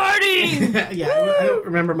busy partying! I don't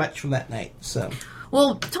remember much from that night, so...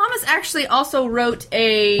 Well, Thomas actually also wrote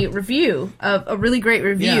a review, of a really great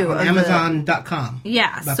review. on Amazon.com.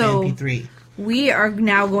 Yeah, about so the MP3. We are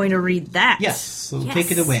now going to read that. Yes, so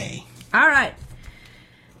take it away. All right.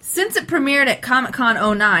 Since it premiered at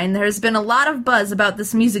Comic-Con 09, there has been a lot of buzz about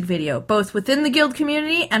this music video, both within the Guild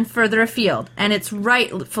community and further afield, and it's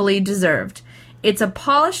rightfully deserved. It's a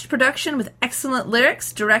polished production with excellent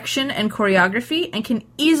lyrics, direction, and choreography, and can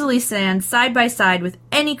easily stand side by side with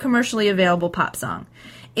any commercially available pop song.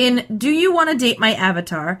 In Do You Want to Date My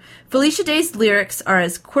Avatar, Felicia Day's lyrics are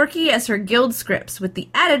as quirky as her Guild scripts, with the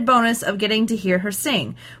added bonus of getting to hear her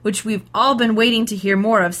sing, which we've all been waiting to hear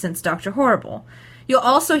more of since Dr. Horrible. You'll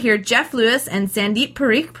also hear Jeff Lewis and Sandeep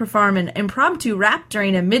Parikh perform an impromptu rap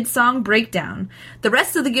during a mid-song breakdown. The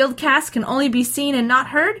rest of the Guild cast can only be seen and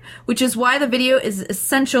not heard, which is why the video is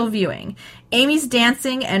essential viewing. Amy's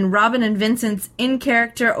dancing and Robin and Vincent's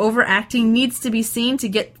in-character overacting needs to be seen to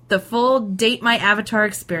get the full Date My Avatar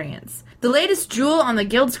experience. The latest jewel on the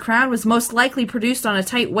Guild's crown was most likely produced on a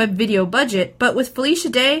tight web video budget, but with Felicia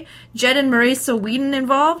Day, Jed and Marisa Whedon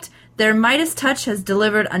involved, their Midas touch has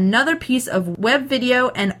delivered another piece of web video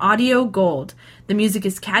and audio gold. The music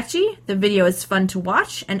is catchy, the video is fun to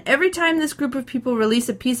watch, and every time this group of people release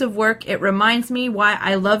a piece of work, it reminds me why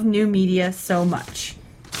I love new media so much.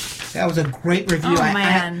 That was a great review. Oh,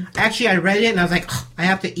 man. I read it and I was like, I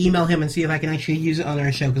have to email him and see if I can actually use it on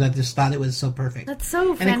our show because I just thought it was so perfect. That's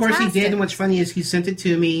so fantastic. And of course he did, and what's funny is he sent it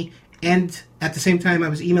to me, and at the same time I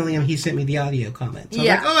was emailing him, he sent me the audio comment. So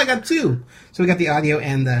I was like, I got two. So we got the audio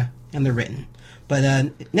and the written.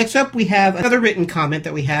 But next up, we have another written comment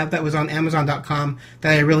that we have that was on Amazon.com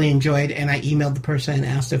that I really enjoyed, and I emailed the person and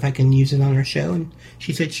asked if I can use it on our show, and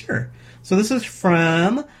she said sure. So this is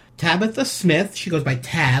from Tabitha Smith. She goes by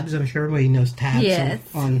Tabs. I'm sure everybody knows Tabs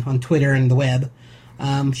on Twitter and the web.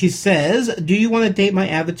 She says, Do You Want to Date My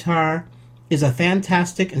Avatar is a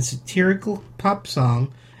fantastic and satirical pop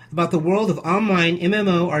song about the world of online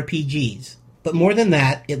MMORPGs. But more than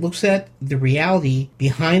that, it looks at the reality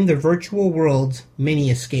behind the virtual worlds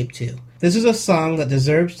many escape to. This is a song that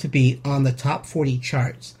deserves to be on the top 40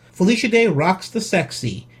 charts. Felicia Day rocks the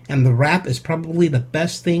sexy, and the rap is probably the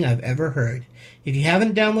best thing I've ever heard. If you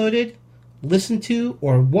haven't downloaded, listened to,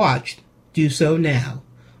 or watched, do so now.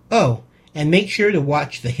 Oh, and make sure to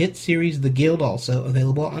watch the hit series The Guild, also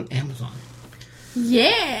available on Amazon.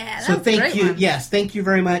 Yeah, so thank you. One. Yes, thank you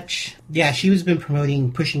very much. Yeah, she's been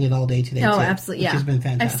pushing it all day today. Oh, too, absolutely. Which has been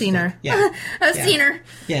fantastic. I've seen her. Yeah, I've seen her.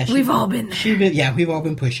 Yeah, we've all been there. We've all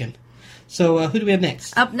been pushing. So who do we have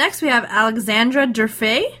next? Up next, we have Alexandra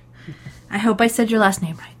Durfay. I hope I said your last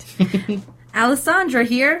name right. Alessandra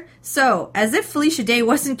here. So, as if Felicia Day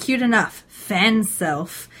wasn't cute enough, fan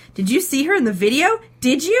self. Did you see her in the video?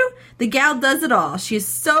 Did you? The gal does it all. She is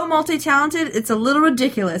so multi-talented, it's a little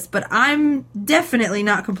ridiculous, but I'm definitely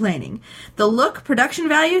not complaining. The look, production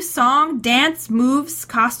value, song, dance, moves,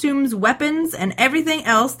 costumes, weapons, and everything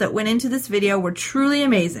else that went into this video were truly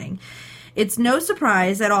amazing. It's no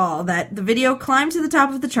surprise at all that the video climbed to the top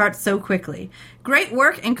of the charts so quickly. Great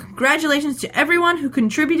work, and congratulations to everyone who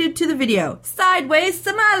contributed to the video. Sideways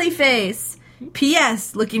smiley face!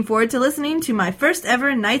 P.S. Looking forward to listening to my first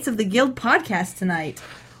ever Knights of the Guild podcast tonight.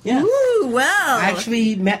 Yeah. Ooh, well. I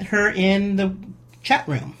actually met her in the chat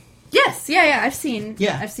room. Yes, I've seen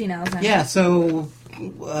Alexandra. Yeah, so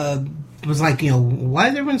it was like, why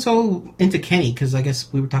is everyone so into Kenny? Because I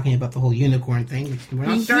guess we were talking about the whole unicorn thing. We're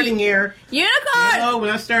not starting here. Unicorn! No, we're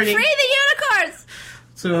not starting. Free the unicorns!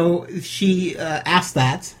 So she asked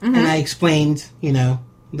that, and I explained,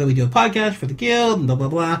 that we do a podcast for the Guild, and blah, blah,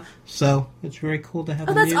 blah. So it's very cool to have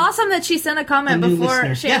that's awesome that she sent a comment before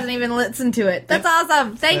listener. she hasn't even listened to it. That's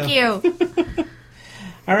awesome. Thank you.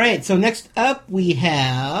 All right, so next up we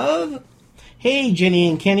have... Hey, Jenny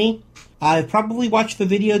and Kenny. I've probably watched the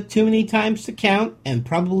video too many times to count, and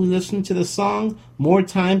probably listened to the song more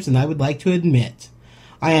times than I would like to admit.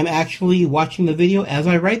 I am actually watching the video as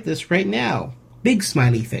I write this right now. Big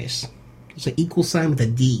smiley face. It's an equal sign with a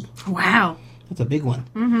D. Wow. That's a big one.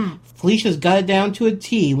 Mm-hmm. Felicia's got it down to a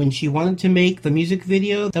T when she wanted to make the music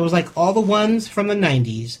video that was like all the ones from the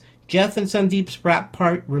 90s. Jeff and Sandeep's rap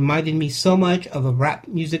part reminded me so much of the rap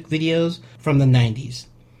music videos from the 90s.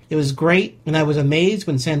 It was great, and I was amazed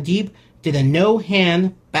when Sandeep did a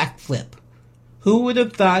no-hand backflip. Who would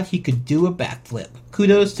have thought he could do a backflip?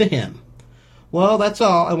 Kudos to him. Well, that's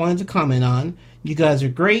all I wanted to comment on. You guys are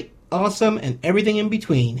great, awesome, and everything in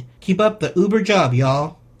between. Keep up the Uber job,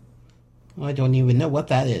 y'all. Well, I don't even know what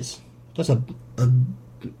that is. That's an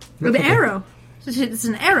arrow. It's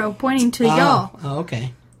an arrow pointing to y'all. Oh,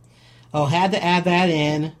 okay. Oh, had to add that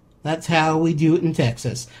in. That's how we do it in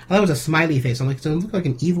Texas. I thought it was a smiley face. I'm like, it doesn't look like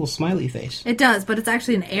an evil smiley face. It does, but it's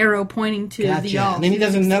actually an arrow pointing to the y'all. And then he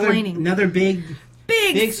does another big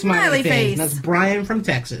smiley face. And that's Brian from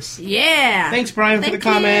Texas. Yeah. Thanks, Brian, for the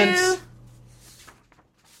comments. You.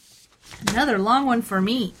 Another long one for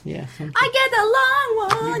me. Yeah. I get the long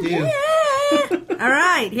one. Yeah. All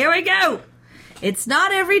right, here we go. It's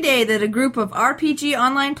not every day that a group of RPG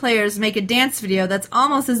online players make a dance video that's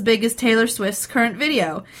almost as big as Taylor Swift's current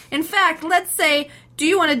video. In fact, let's say Do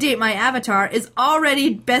You Want to Date My Avatar is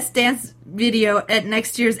already best dance video at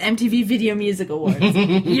next year's MTV Video Music Awards.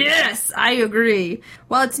 Yes, I agree.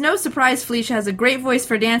 While it's no surprise Felicia has a great voice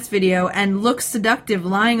for dance video and looks seductive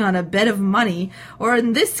lying on a bed of money, or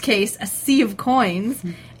in this case, a sea of coins,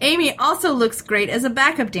 Amy also looks great as a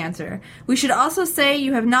backup dancer. We should also say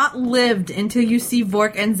you have not lived until you see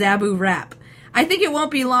Vork and Zabu rap. I think it won't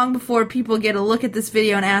be long before people get a look at this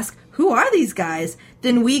video and ask, who are these guys?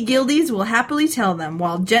 Then we guildies will happily tell them,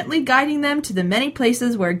 while gently guiding them to the many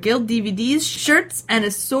places where guild DVDs, shirts, and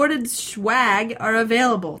assorted swag are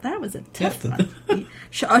available. That was a tough one.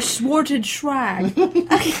 Assorted swag.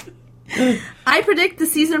 I predict the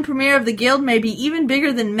season premiere of the guild may be even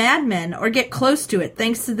bigger than Mad Men, or get close to it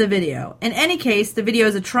thanks to the video. In any case, the video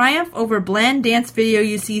is a triumph over bland dance video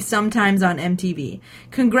you see sometimes on MTV.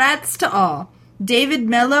 Congrats to all. David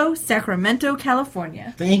Mello, Sacramento,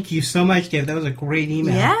 California. Thank you so much, David. That was a great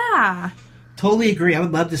email. Yeah. Totally agree. I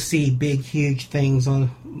would love to see big, huge things on,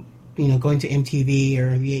 going to MTV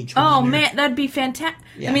or VH1. Oh, man, that'd be fantastic.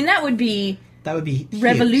 Yeah. I mean, that would be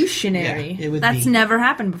revolutionary. Yeah, it would That's never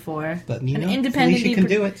happened before. But, an independent Felicia can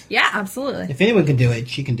do it. Yeah, absolutely. If anyone can do it,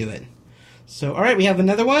 she can do it. So, all right, we have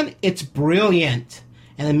another one. It's brilliant.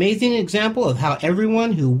 An amazing example of how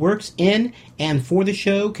everyone who works in and for the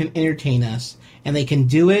show can entertain us. And they can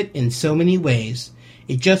do it in so many ways.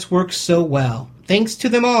 It just works so well. Thanks to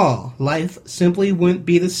them all, life simply wouldn't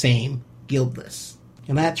be the same. Guildless.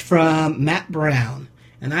 And that's from Matt Brown.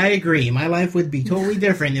 And I agree. My life would be totally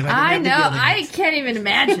different if I didn't have the guildless. I can't even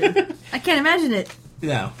imagine. I can't imagine it.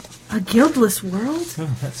 No. A guildless world?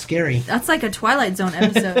 Oh, that's scary. That's like a Twilight Zone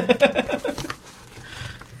episode.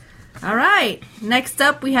 All right. Next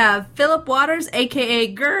up, we have Philip Waters,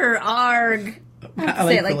 a.k.a. Grr Arg. I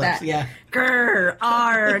say it like that. Yeah. Grr,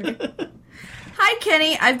 arg. Hi,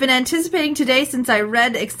 Kenny. I've been anticipating today since I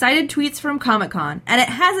read excited tweets from Comic-Con, and it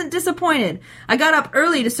hasn't disappointed. I got up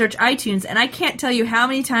early to search iTunes, and I can't tell you how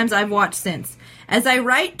many times I've watched since. As I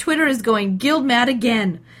write, Twitter is going guild mad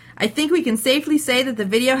again. I think we can safely say that the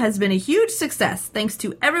video has been a huge success, thanks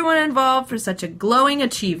to everyone involved for such a glowing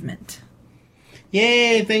achievement.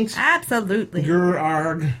 Yay, thanks. Absolutely. Grr,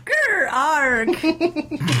 arg. Grr,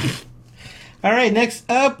 arg. All right, next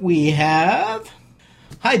up we have...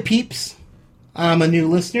 Hi, peeps. I'm a new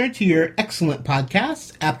listener to your excellent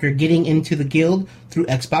podcast after getting into the guild through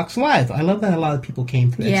Xbox Live. I love that a lot of people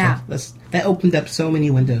came through Xbox. That opened up so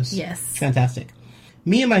many windows. Yes. It's fantastic.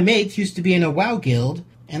 Me and my mates used to be in a WoW guild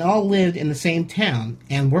and all lived in the same town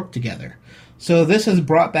and worked together. So this has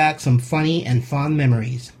brought back some funny and fond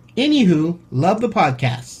memories. Anywho, love the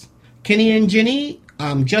podcasts. Kenny and Jenny,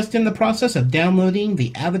 I'm just in the process of downloading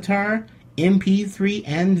the Avatar MP3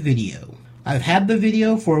 and video. I've had the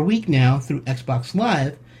video for a week now through Xbox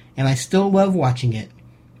Live, and I still love watching it.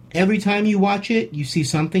 Every time you watch it, you see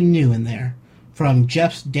something new in there. From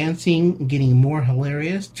Jeff's dancing getting more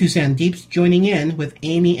hilarious, to Sandeep's joining in with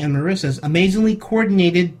Amy and Marissa's amazingly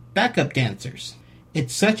coordinated backup dancers.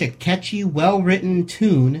 It's such a catchy, well-written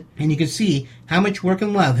tune, and you can see how much work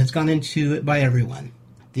and love has gone into it by everyone.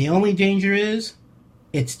 The only danger is,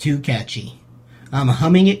 it's too catchy. I'm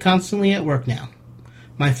humming it constantly at work now.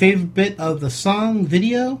 My favorite bit of the song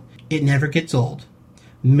video, it never gets old.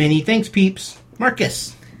 Many thanks, peeps.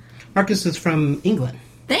 Marcus. Marcus is from England.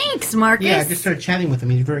 Thanks, Marcus. Yeah, I just started chatting with him.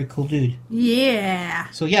 He's a very cool dude. Yeah.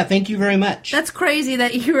 So yeah, thank you very much. That's crazy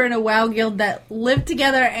that you were in a WoW guild that lived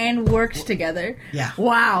together and worked together. Yeah.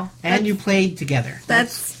 Wow. And you played together.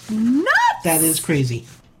 That's nuts. That is crazy.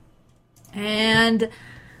 And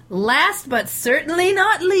Last but certainly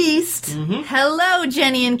not least, hello,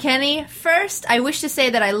 Jenny and Kenny. First, I wish to say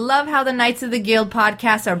that I love how the Knights of the Guild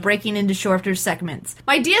podcasts are breaking into shorter segments.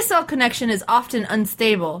 My DSL connection is often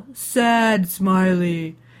unstable. Sad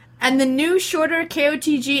smiley. And the new, shorter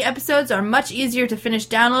KOTG episodes are much easier to finish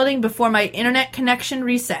downloading before my internet connection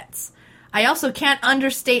resets. I also can't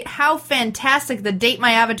understate how fantastic the Date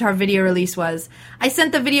My Avatar video release was. I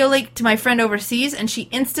sent the video link to my friend overseas, and she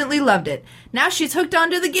instantly loved it. Now she's hooked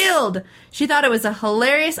onto the Guild. She thought it was a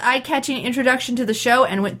hilarious, eye-catching introduction to the show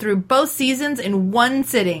and went through both seasons in one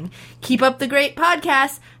sitting. Keep up the great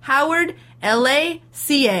podcast. Howard, L.A.,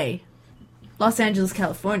 C.A. Los Angeles,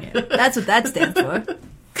 California. That's what that stands for.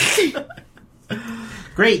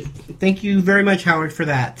 Great. Thank you very much, Howard, for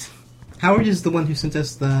that. Howard is the one who sent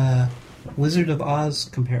us the Wizard of Oz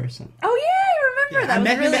comparison. Oh, yeah, I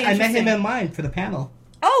remember that. I met him in line for the panel.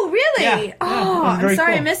 Oh, really? Yeah. Oh, I'm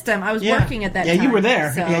sorry I missed him. I was working at that time. Yeah, you were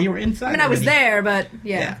there. So. Yeah, you were inside. I mean, I was there, but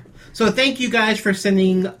yeah. So thank you guys for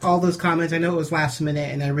sending all those comments. I know it was last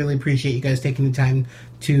minute, and I really appreciate you guys taking the time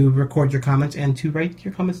to record your comments and to write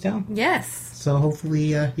your comments down. Yes. So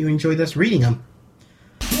hopefully you enjoyed us reading them.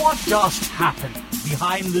 What just happened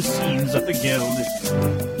behind the scenes of the Guild?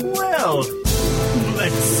 Well,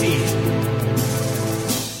 let's see.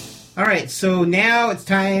 All right, so now it's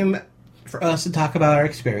time for us to talk about our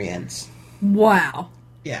experience. Wow.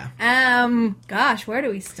 Yeah. Gosh, where do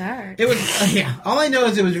we start? It was all I know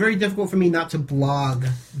is it was very difficult for me not to blog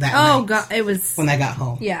that night. God, it was when I got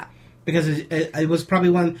home. Yeah. Because it was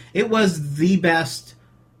probably it was the best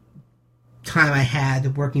time I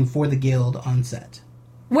had working for the Guild on set.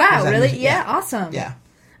 Wow, really? Yeah, awesome. Yeah.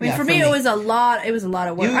 I mean, for me, it was a lot. It was a lot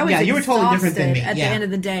of work. You were totally different than me. At the end of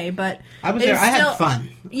the day, but I was there. I had fun.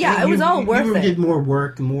 Yeah, it was all worth it. You did more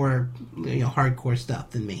work, more hardcore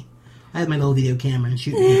stuff than me. I had my little video camera and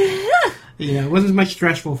shooting people. It wasn't as much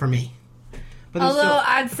stressful for me. But although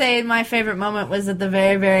I'd say my favorite moment was at the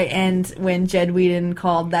very, very end when Jed Whedon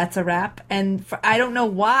called "That's a Wrap," and I don't know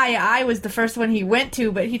why I was the first one he went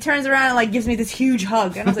to, but he turns around and gives me this huge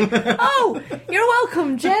hug, and I was like, "Oh, you're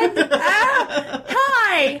welcome, Jed.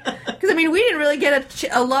 Hi." Because I mean, we didn't really get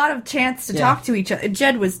a lot of chance to talk to each other.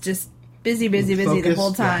 Jed was just busy the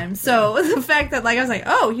whole time. Yeah. So the fact that I was like,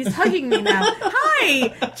 "Oh, he's hugging me now."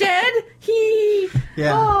 Hi, Jed.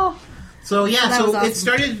 Oh. So awesome. It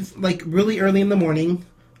started really early in the morning.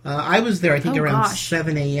 I was there, I think, around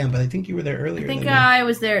 7 a.m., but I think you were there earlier. I think I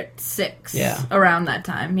was there at 6. Yeah, around that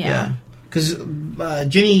time. Yeah, because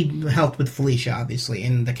Jenny helped with Felicia, obviously,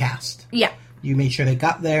 in the cast. Yeah, you made sure they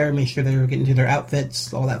got there, made sure they were getting to their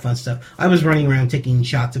outfits, all that fun stuff. I was running around taking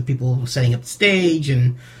shots of people setting up the stage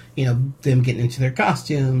and them getting into their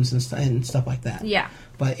costumes and stuff like that. Yeah,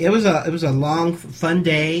 but it was a long, fun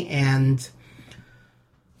day and.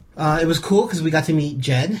 It was cool because we got to meet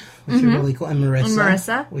Jed, which was really cool, and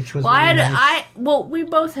Marissa, which was nice. We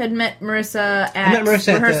both had met Marissa at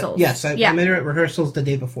rehearsals. I met her at rehearsals the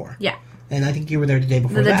day before. Yeah, and I think you were there the day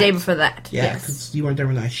before. The day before that. Yeah, because you weren't there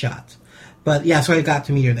when I shot. But so I got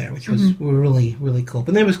to meet her there, which was really, really cool.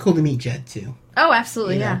 But then it was cool to meet Jed too. Oh,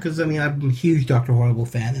 absolutely, Because I'm a huge Dr. Horrible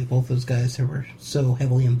fan, and both those guys were so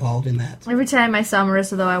heavily involved in that. Every time I saw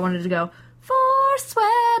Marissa, though, I wanted to go 4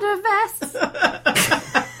 sweater vests.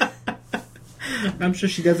 I'm sure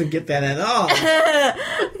she doesn't get that at all.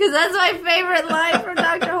 Because that's my favorite line from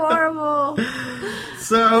Dr. Horrible.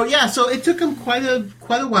 So it took them quite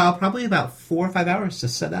a while, probably about 4 or 5 hours to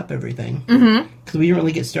set up everything. Because we didn't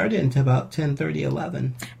really get started until about 10:30,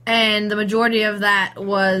 11. And the majority of that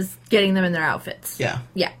was getting them in their outfits. Yeah.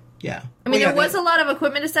 I mean, there was a lot of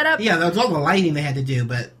equipment to set up. Yeah, there was all the lighting they had to do,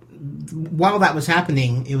 but while that was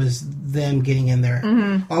happening, it was them getting in their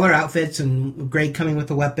all their outfits and Greg coming with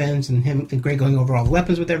the weapons and Greg going over all the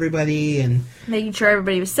weapons with everybody and making sure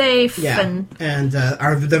everybody was safe. Yeah, and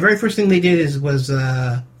the very first thing they did was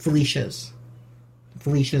Felicia's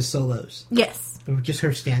solos. Yes, just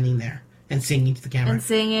her standing there and singing to the camera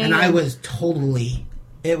and I was totally.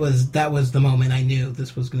 That was the moment I knew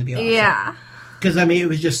this was going to be awesome. Yeah. Because, it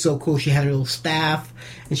was just so cool. She had her little staff,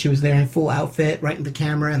 and she was there in full outfit, right in the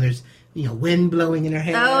camera, and there's, wind blowing in her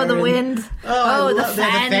hair. Oh, the wind. The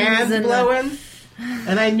fans blowing.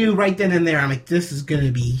 And I knew right then and there, I'm like, this is going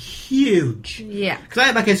to be huge. Yeah.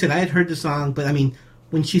 Because, like I said, I had heard the song, but,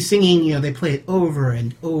 when she's singing, they play it over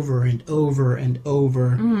and over and over and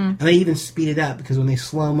over. And they even speed it up, because when they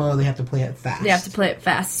slow-mo, they have to play it fast. They have to play it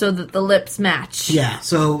fast so that the lips match. Yeah,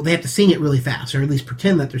 so they have to sing it really fast, or at least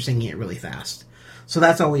pretend that they're singing it really fast. So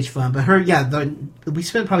that's always fun. But we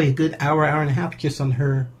spent probably a good hour and a half just on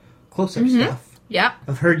her close-up stuff. Yeah.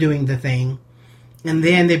 Of her doing the thing. And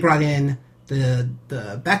then they brought in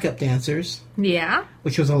the backup dancers, Yeah.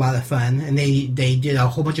 which was a lot of fun, and they did a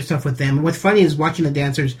whole bunch of stuff with them. And what's funny is watching the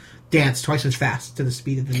dancers dance twice as fast to the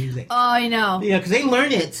speed of the music. Oh, I know. Yeah, because they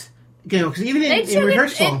learn it. Because even They in took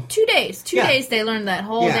rehearsal, it in 2 days. 2 days they learned that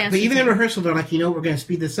whole dance. but even in routine. rehearsal, they're like, we're going to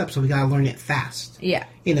speed this up, so we got to learn it fast. Yeah.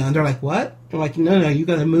 And they're like, what? They're like, no, you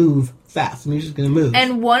got to move fast. The music's going to move.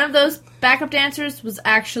 And one of those backup dancers was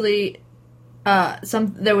actually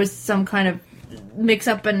there was some kind of mix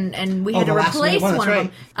up and we had to the last replace one, one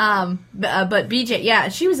that's of them. But BJ, yeah,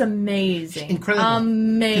 she was amazing. Incredible. 'Cause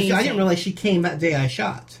Amazing. I didn't realize she came that day I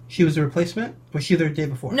shot. She was a replacement? Or was she there the day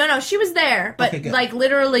before? No, she was there, but Okay, good. like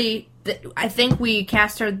literally, I think we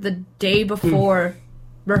cast her the day before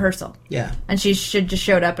rehearsal. Yeah. And she just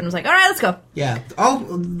showed up and was like, all right, let's go. Yeah.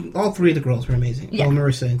 All three of the girls were amazing. Yeah. Well,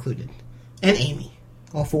 Marissa included. And Amy.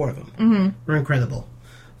 All four of them. Mm-hmm. Were incredible.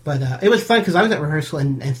 But it was fun because I was at rehearsal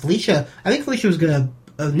and Felicia, I think Felicia was going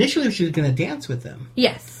to, initially she was going to dance with them.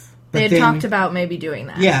 Yes. But They had then- talked about maybe doing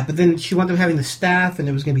that. Yeah, but then she wound up having the staff and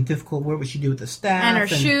it was going to be difficult. What would she do with the staff? And her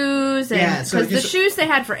shoes, and Yeah, so because the just- shoes they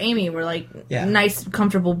had for Amy were like Yeah. nice,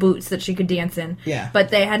 comfortable boots that she could dance in. Yeah. But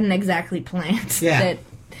they hadn't exactly planned Yeah. that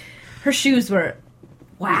her shoes were,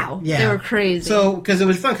 wow, Yeah. they were crazy. So, because it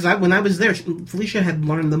was fun, because when I was there, Felicia had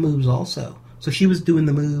learned the moves also. So she was doing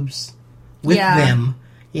the moves with Yeah. them,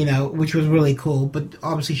 which was really cool. But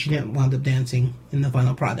obviously she didn't wind up dancing in the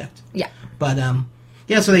final product. Yeah. But,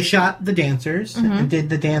 so they shot the dancers, Mhm. and did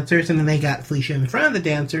the dancers, and then they got Felicia in front of the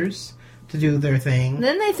dancers to do their thing. And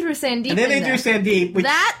then they threw Sandeep And then they in there. threw Sandeep, which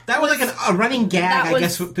that was like a running gag, that I was-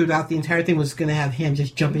 guess, throughout the entire thing was going to have him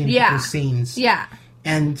just jumping into Yeah. people's scenes. Yeah.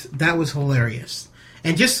 And that was hilarious.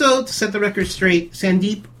 And just so to set the record straight,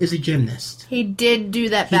 Sandeep is a gymnast. He did do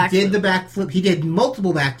that He backflip. did the backflip. He did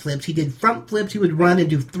multiple backflips. He did front flips. He would run and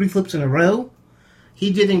do 3 flips in a row. He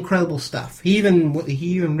did incredible stuff. He even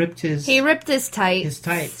ripped his tights. His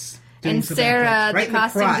tights. doing And some Sarah, backflips. Right the in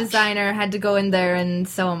costume crotch designer, had to go in there and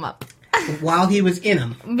sew him up. while he was in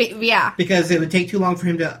them. Yeah. Because it would take too long for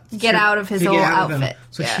him to Get out of his to get whole out of them. outfit.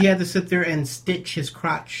 So Yeah. she had to sit there and stitch his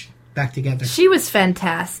crotch back together. She was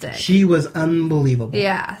fantastic. She was unbelievable.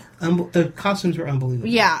 Yeah. The costumes were unbelievable.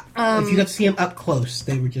 Yeah. If you got to see them up close,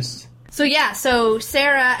 they were just... So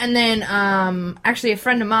Sarah, and then actually a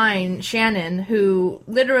friend of mine, Shannon, who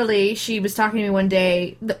literally, she was talking to me one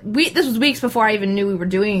day. This was weeks before I even knew we were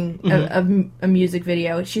doing a music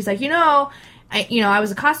video. She's like, I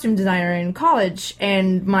was a costume designer in college,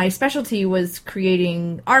 and my specialty was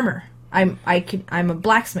creating armor. I'm a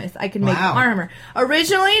blacksmith. I can make Wow. armor.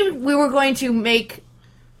 Originally, we were going to make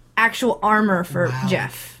actual armor for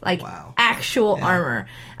Jeff, actual armor.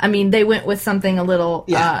 I mean, they went with something a little.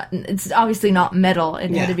 It's obviously not metal.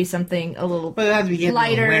 It had to be something a little But it had to be able to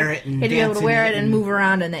lighter. wear it and He had to be able dance to in wear it it and and- move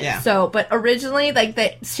around in it. Yeah. So, but originally,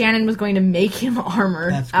 Shannon was going to make him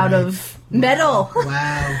armor out of metal.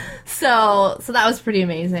 Wow. So that was pretty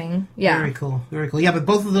amazing. Yeah. Very cool. Very cool. Yeah, but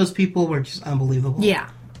both of those people were just unbelievable. Yeah.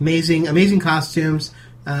 Amazing costumes.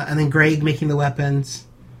 And then Greg making the weapons.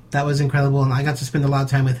 That was incredible. And I got to spend a lot of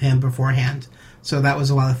time with him beforehand. So that was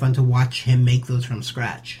a lot of fun to watch him make those from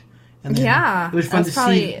scratch. And then Yeah, it was fun that's to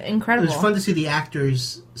probably see. incredible. It was fun to see the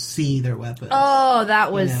actors see their weapons. Oh,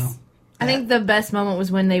 that was. You know? I think the best moment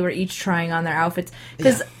was when they were each trying on their outfits,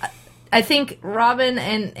 because I think Robin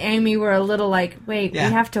and Amy were a little like, wait, Yeah.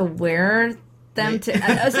 we have to wear them to,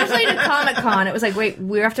 especially to Comic-Con. It was like, wait,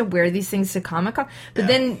 we have to wear these things to Comic-Con. But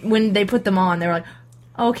then when they put them on, they were like,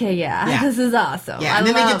 okay, yeah. This is awesome. Yeah, and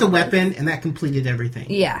then they get the weapon, and that completed everything.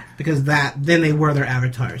 Yeah. Because then they were their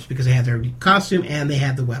avatars, because they had their costume and they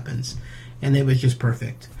had the weapons. And it was just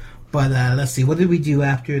perfect. But let's see, what did we do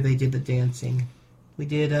after they did the dancing? We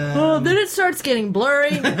did... then it starts getting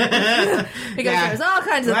blurry. because there's all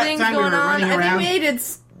kinds of That things time we going were on. running I around. think we did...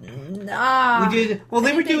 We did. Well,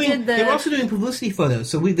 they I were think doing. They were also doing publicity photos.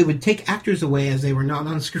 So they would take actors away as they were not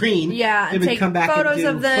on screen. Yeah, they and would take come back photos and do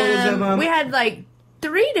of them. photos of them. We had like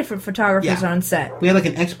 3 different photographers Yeah. on set. We had like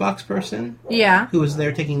an Xbox person. Yeah. Who was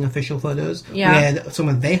there taking official photos. Yeah. We had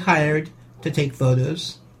someone they hired to take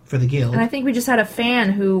photos for the guild. And I think we just had a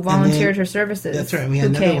fan who volunteered her services. That's right. We had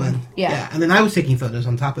who another came. one. Yeah. And then I was taking photos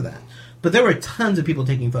on top of that. But there were tons of people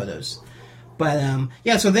taking photos. But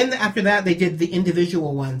so then after that they did the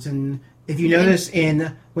individual ones, and if you notice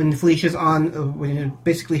when Felicia's on, when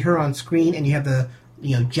basically her on screen, and you have the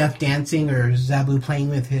Jeff dancing or Zabu playing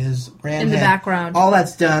with his brand In the head, background. all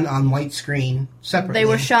that's done on white screen separately. They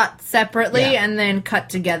were shot separately Yeah. and then cut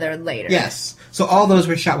together later. Yes. So all those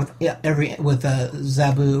were shot with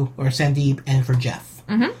Zabu or Sandeep and for Jeff,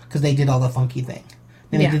 because they did all the funky thing.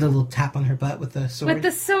 Then Yeah. they did a little tap on her butt with the sword. With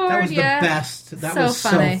the sword, That was yeah. the best. That So was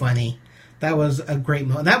funny. so funny. That was a great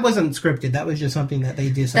moment. That wasn't scripted. That was just something that they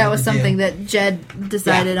decided That was to something do. that Jed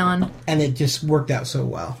decided on. And it just worked out so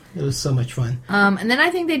well. It was so much fun. And then I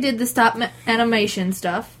think they did the stop animation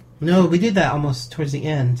stuff. No, we did that almost towards the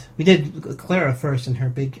end. We did Clara first in her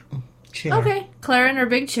big chair. Okay, Clara in her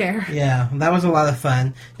big chair. Yeah, that was a lot of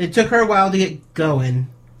fun. It took her a while to get going,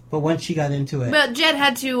 but once she got into it... But Jed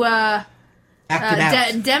had to Act it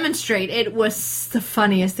out. Demonstrate. It was the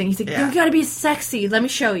funniest thing. He's like, Yeah. you gotta be sexy. Let me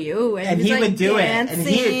show you. And he's he like would do it. And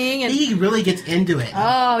dancing he really gets into it.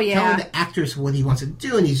 Oh, yeah. Telling the actors what he wants to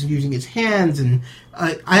do, and he's using his hands. And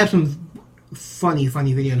I have some funny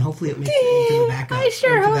video, and hopefully it makes it into the backup. I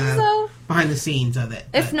sure into hope the so. Behind the scenes of it.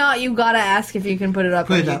 If not, you gotta ask if you can put it up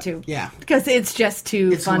on YouTube. Yeah. Because it's just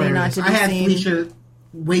too funny hilarious. not to be I had seen. Felicia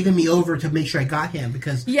waving me over to make sure I got him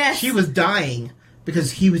because she was dying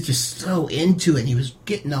because he was just so into it. He was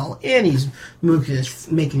getting all in. He's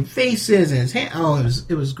making faces and his hand. Oh,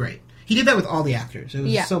 it was great. He did that with all the actors. It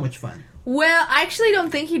was so much fun. Well, I actually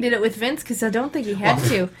don't think he did it with Vince because I don't think he had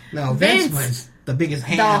to. No, Vince was the biggest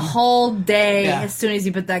hand. The whole day, Yeah. as soon as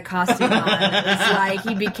he put that costume on, it was like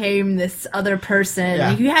he became this other person.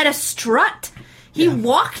 Yeah. He had a strut. He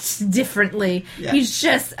walked differently. Yeah. He's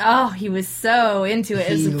just, he was so into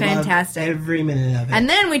it. It He was loved fantastic. every minute of it. And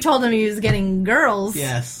then we told him he was getting girls.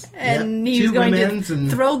 Yes. And Yep. he was Two going women's to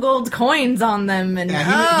and- throw gold coins on them. And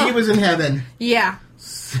he was in heaven. Yeah.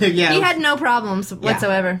 Yeah. He had no problems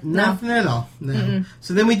whatsoever. No. Nothing at all. No. Mm-mm.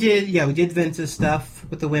 So then we did Vince's stuff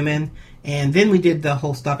with the women, and then we did the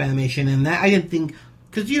whole stop animation, and that I didn't think,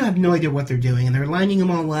 because you have no idea what they're doing, and they're lining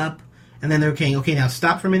them all up, and then they're okay, now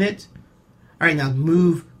stop for a minute. All right, now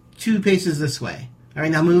move 2 paces this way. All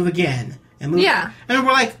right, now move again. And move. Yeah. And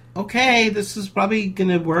we're like, okay, this is probably going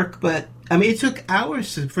to work, but, I mean, it took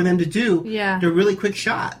hours for them to do the really quick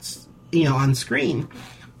shots, on screen.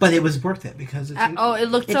 But it was worth it because it's it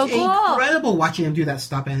looked so cool. Incredible watching them do that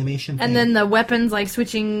stop animation thing. And then the weapons, like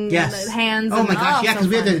switching hands. Oh my gosh, yeah, so because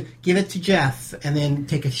we had fun. to give it to Jeff and then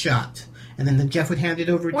take a shot. And then Jeff would hand it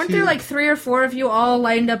over Weren't to... there like 3 or 4 of you all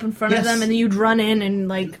lined up in front of Yes. them, and then you'd run in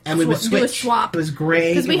and And we would do a switch. swap? It was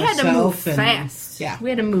great. Because we had to move fast. Yeah. We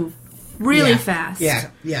had to move really fast. Yeah,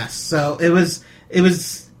 yes. So it was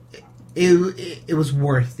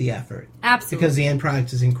worth the effort. Absolutely. Because the end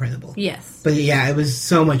product is incredible. Yes. But yeah, it was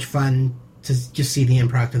so much fun to just see the end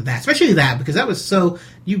product of that. Especially that, because that was so...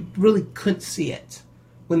 You really couldn't see it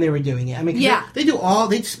when they were doing it. I mean, 'cause they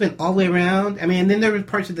just spent all the way around. I mean, and then there were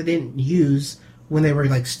parts that they didn't use when they were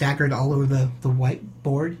like staggered all over the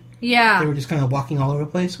whiteboard. Yeah. They were just kind of walking all over the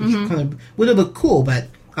place, which kind of would have looked cool, but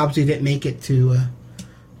obviously didn't make it to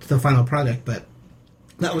the final product. But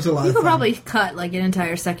that was a lot You of could fun. probably cut like an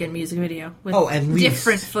entire second music video with at least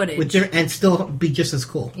different footage. and still be just as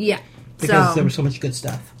cool. Yeah. Because there was so much good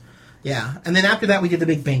stuff. Yeah. And then after that, we did the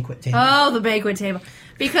big banquet table. Oh, the banquet table.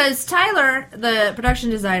 Because Tyler, the production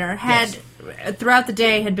designer, had throughout the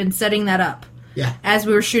day had been setting that up. Yeah. As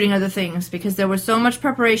we were shooting other things, because there was so much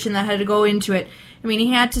preparation that had to go into it. I mean,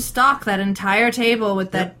 he had to stock that entire table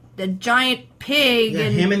with that giant pig. Yeah,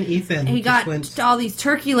 and him and Ethan He just got all these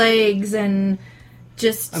turkey legs and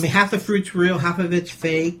just... I mean, half the fruit's real, half of it's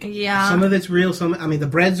fake. Yeah. Some of it's real. The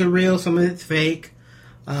breads are real. Some of it's fake.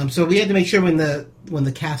 So we had to make sure when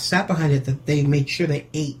the cast sat behind it that they made sure they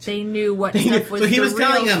ate. They knew what stuff was So he the was real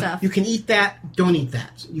telling them, stuff. you can eat that, don't eat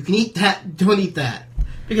that. You can eat that, don't eat that.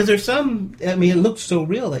 Because there's some, I mean, it looks so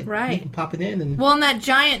real. Like, Right. you can pop it in and... Well, and that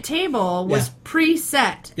giant table was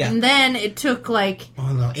preset. Yeah. And then it took like... I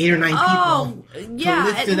don't know, 8 or 9 people yeah, to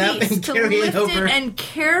lift at it up least and to carry lift it over. and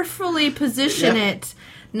carefully position Yep. it,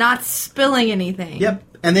 not spilling anything. Yep.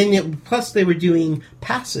 And then, plus they were doing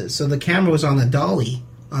passes. So the camera was on a dolly,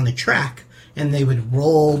 on a track, and they would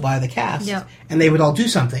roll by the cast. Yep. And they would all do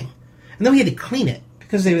something. And then we had to clean it,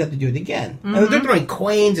 because they would have to do it again. And they're throwing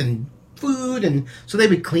coins and food, and so they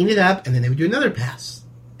would clean it up, and then they would do another pass.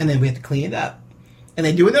 And then we had to clean it up. And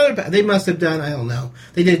they do another pass. They must have done, I don't know,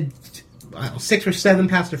 they did 6 or 7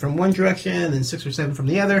 passes from one direction, and then 6 or 7 from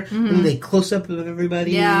the other, and then they close up with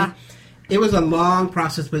everybody. Yeah. It was a long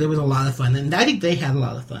process, but it was a lot of fun. And I think they had a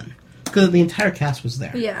lot of fun. Because the entire cast was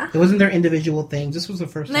there. Yeah. It wasn't their individual things. This was the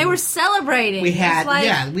first And they time. were celebrating. We had,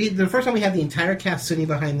 It's like, the first time we had the entire cast sitting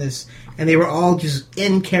behind this, and they were all just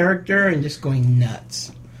in character and just going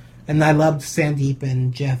nuts. And I loved Sandeep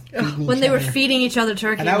and Jeff feeding when each they were other. feeding each other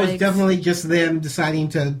turkey And that was legs. definitely just them deciding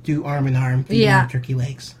to do arm in arm feeding Yeah. turkey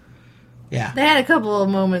legs. Yeah. They had a couple of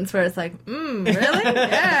moments where it's like, really?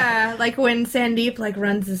 Yeah. Like when Sandeep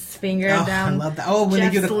runs his finger down I love that. Oh, when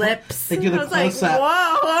Jeff's they do the lips. they do the I was like, close up.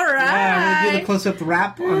 whoa, all right. Yeah, when they do the close up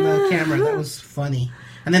rap on the camera. That was funny.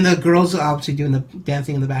 And then the girls obviously doing the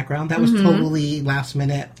dancing in the background. That was totally last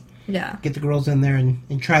minute. Yeah. get the girls in there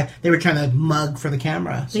and try. They were trying to mug for the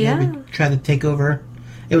camera, so they would try to take over.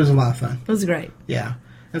 It was a lot of fun. It was great. Yeah.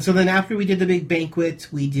 And so then after we did the big banquet,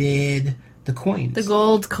 we did the coins. The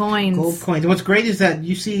gold coins. Gold coins. And what's great is that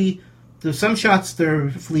you see there's some shots there,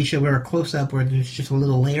 Felicia, where a close-up where there's just a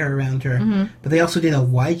little layer around her. Mm-hmm. But they also did a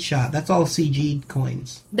wide shot. That's all CG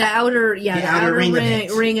coins. The outer, the outer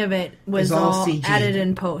ring of it was all CG. added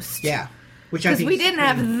in post. Yeah. Which I Because think we didn't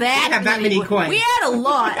have that many coins. We had a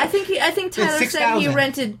lot. I think Tyler 6, said he 000.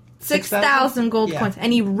 rented 6,000 gold coins,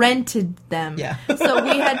 and he rented them. Yeah. So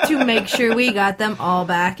we had to make sure we got them all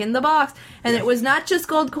back in the box. And it was not just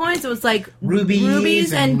gold coins; it was like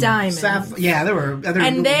rubies and diamonds. There were other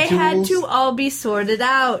and they jewels. had to all be sorted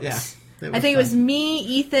out. Yeah. I think it was me,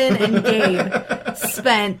 Ethan, and Gabe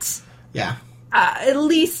spent at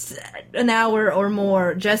least an hour or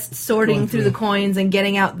more just sorting through the coins and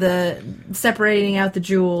getting out separating out the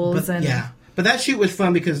jewels. But that shoot was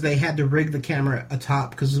fun because they had to rig the camera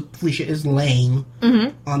atop because Felicia is laying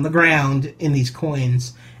on the ground in these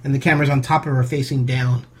coins, and the camera's on top of her facing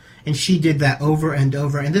down. And she did that over and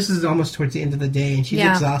over. And this is almost towards the end of the day, and she's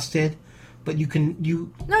exhausted. But you couldn't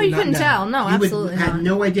tell. No, absolutely not. Had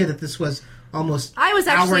no idea that this was almost. I was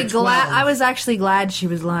actually hour glad. 12. I was actually glad she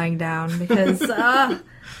was lying down because I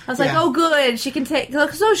was like, "Oh, good, she can take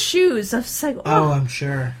those shoes." I was like, "Oh, I'm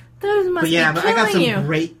sure." Those must be but I got some killing you.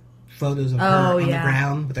 great photos of her on the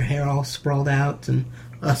ground with her hair all sprawled out, and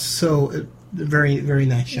so very, very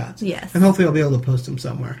nice shots. Yes, and hopefully I'll be able to post them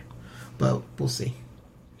somewhere, but we'll see.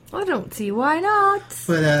 I don't see why not.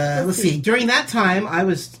 But let's see. During that time, I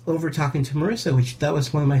was over talking to Marissa, which that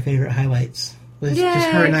was one of my favorite highlights. Was just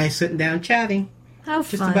her and I sitting down chatting. How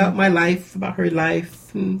just fun. About my life, about her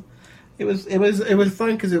life. And it was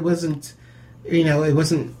fun because it wasn't, it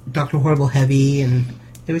wasn't Dr. Horrible heavy, and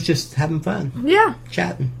it was just having fun. Yeah,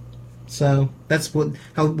 chatting. So that's what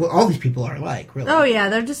all these people are like, really. Oh yeah,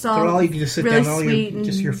 they're just all you can just sit really down, sweet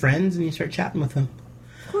just your friends, and you start chatting with them.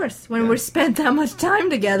 Of course, when we spent that much time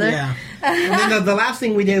together. Yeah. And then the last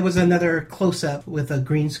thing we did was another close-up with a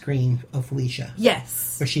green screen of Felicia.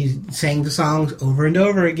 Yes. Where she sang the songs over and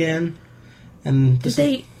over again. And did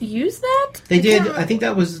they use that? They did. I think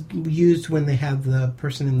that was used when they have the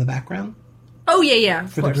person in the background. Oh, yeah.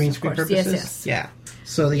 For the green screen purposes. Yes. Yeah.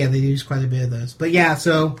 So, they used quite a bit of those. But, yeah,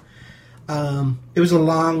 so... it was a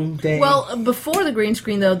long day. Well, before the green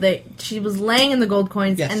screen, though, she was laying in the gold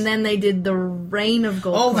coins, and then they did the rain of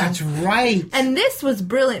gold coins. Oh, that's right. And this was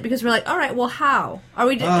brilliant, because we're like, all right, well, how? Are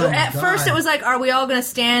we? At first, it was like, are we all going to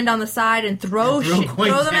stand on the side and throw them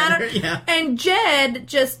at her? Yeah. And Jed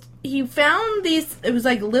he found these, it was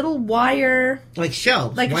like little wire... Like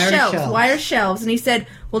shelves. Wire shelves. And he said,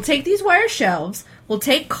 we'll take these wire shelves, we'll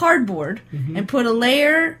take cardboard, and put a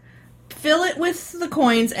layer... Fill it with the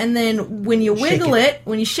coins, and then when you wiggle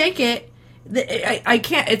when you shake it, I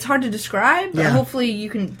can't. It's hard to describe. But hopefully you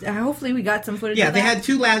can. Hopefully we got some footage. Yeah, of they that. had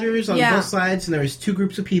two ladders on both sides, and there was two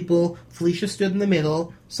groups of people. Felicia stood in the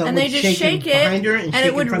middle. And they just shake it behind her, and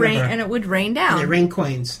it would rain. And it would rain down. And it rained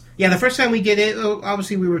coins. Yeah, the first time we did it,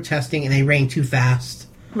 obviously we were testing, and they rained too fast.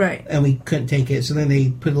 Right. And we couldn't take it, so then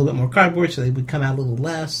they put a little bit more cardboard, so they would come out a little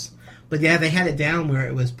less. But yeah, they had it down where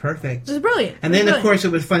it was perfect. It was brilliant. And then, of course,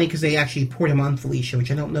 it was funny because they actually poured them on Felicia,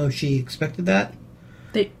 which I don't know if she expected that.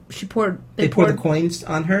 They poured the coins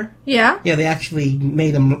on her. Yeah. Yeah, they actually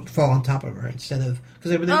made them fall on top of her instead of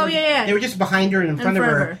because they were just behind her and in front of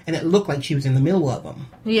her, and it looked like she was in the middle of them.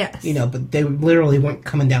 Yes. But they literally weren't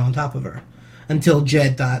coming down on top of her until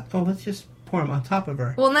Jed thought, "Oh, let's just pour them on top of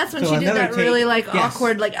her." Well, and that's when she did that really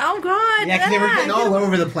awkward, like, "Oh God!" Yeah, because they were getting all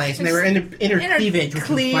over the place, and they were inner cleavage.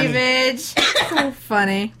 Cleavage. So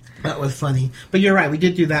funny. That was funny. But you're right, we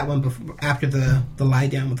did do that one after the lie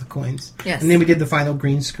down with the coins. Yes. And then we did the final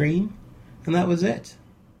green screen, and that was it.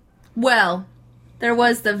 Well, there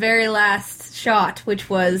was the very last shot,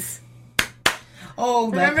 which was...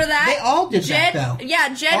 Oh, remember that? They all did Jed, that, though.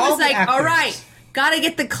 Yeah, Jed all was like, actors. all right, gotta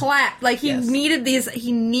get the clap. Like, he needed these...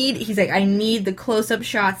 He's like, I need the close-up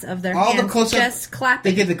shots of their hands. The close-up, just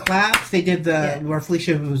clapping. They did the claps. They did where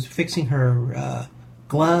Felicia was fixing her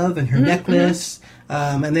glove and her necklace.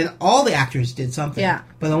 And then all the actors did something. Yeah.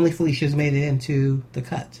 But only Felicia's made it into the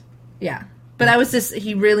cut. Yeah. But I was just,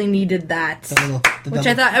 he really needed that. Which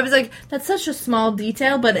I thought, I was like, that's such a small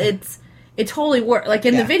detail, but it totally worked. Like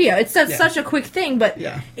in the video, it's such a quick thing, but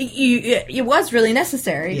it was really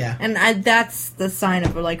necessary. Yeah. And that's the sign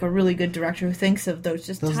of like a really good director who thinks of those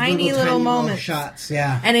tiny little moments. Shots,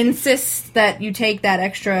 yeah. And insists that you take that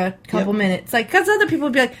extra couple minutes. Like, because other people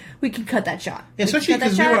would be like, we can cut that shot. Yeah, especially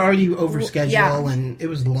because we were already over schedule and it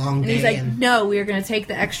was a long day. And he's like, no, we are going to take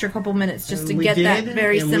the extra couple minutes just to get that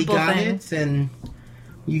very simple thing. And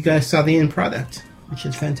you guys saw the end product, which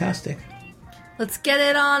is fantastic. Let's get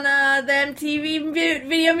it on the MTV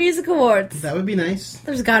Video Music Awards. That would be nice.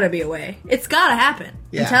 There's got to be a way. It's got to happen.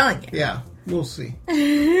 Yeah. I'm telling you. Yeah, we'll see.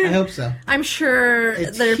 I hope so. I'm sure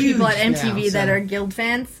It's there are people at huge MTV now, that so- are Guild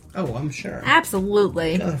fans. Oh, I'm sure.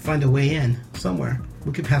 Absolutely. Gotta find a way in somewhere.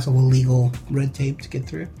 We could pass a little legal red tape to get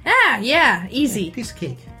through. Yeah, easy. Yeah, piece of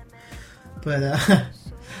cake. But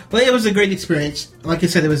but it was a great experience. Like I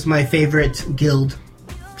said, it was my favorite Guild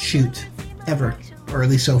shoot ever, or at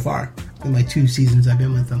least so far in my 2 seasons I've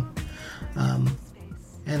been with them.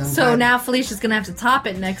 And I'm So glad- now Felicia's gonna have to top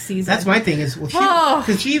it next season. That's my thing. Is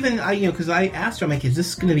because she even because I asked her, I'm like, is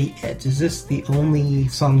this going to be it? Is this the only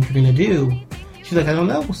song you're going to do? She's like, I don't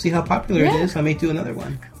know. We'll see how popular it is. I may do another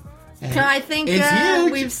one. And I think it's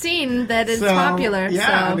huge. we've seen that it's So, popular. Yeah,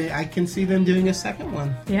 so. I mean, I can see them doing a second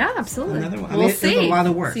one. Yeah, absolutely. Another one. I We'll mean, see. It's a lot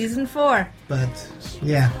of work. Season 4. But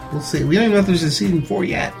yeah, we'll see. We don't even know if there's a season 4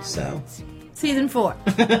 yet. So Season 4.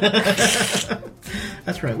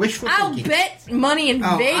 that's right. Wishful I'll thinking. bet money in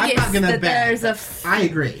I'm Vegas not gonna that bet. there's a. I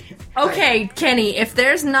agree. Okay, Kenny, if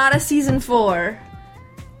there's not a season 4,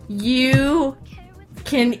 you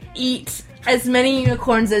can eat as many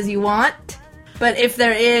unicorns as you want. But if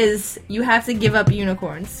there is, you have to give up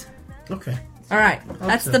unicorns. Okay. All right,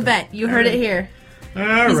 that's the bet. You heard it here.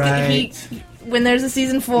 All He's right. when there's a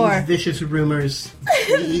season 4, These vicious rumors.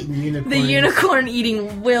 Eating unicorns. the unicorn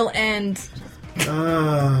eating will end.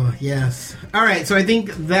 Oh, yes. All right, so I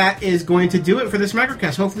think that is going to do it for this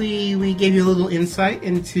microcast. Hopefully we gave you a little insight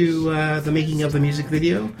into the making of the music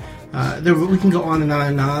video. We can go on and on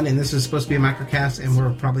and on, and this is supposed to be a microcast, and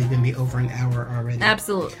we're probably going to be over an hour already.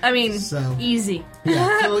 Absolutely. I mean, easy.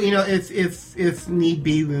 Yeah, so, if need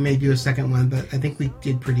be, we may do a second one, but I think we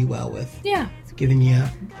did pretty well with giving you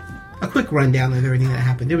a quick rundown of everything that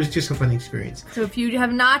happened. It was just a fun experience. So if you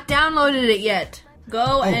have not downloaded it yet,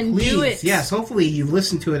 go and please. do it. Yes, hopefully you've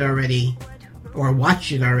listened to it already or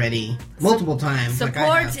watched it already multiple times. Support like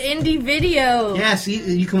I have. indie video. Yes,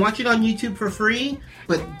 you can watch it on YouTube for free,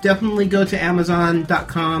 but definitely go to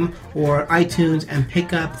Amazon.com or iTunes and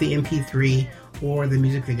pick up the MP3 or the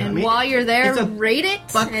music video. And while you're there, it's rate it.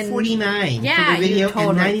 $1.49 Yeah, for the video totally.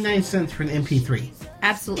 and 99 cents for an MP3.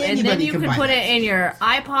 Absolutely. And then Anybody you can can buy put that. it in your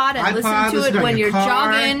iPod and listen to listen it on when your you're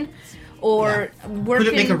car. jogging or working. Put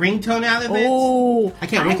it, make a ringtone out of it. Oh, I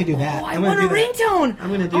can't wait to do that. I I'm gonna want a do that. ringtone. I'm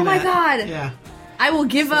going to do Oh that. my god. Yeah. I will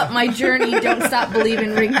give up my Journey Don't Stop Believing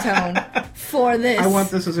ringtone for this. I want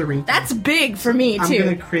this as a ringtone. That's big for me, too. I'm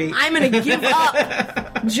going to create... I'm going to give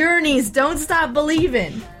up Journey's Don't Stop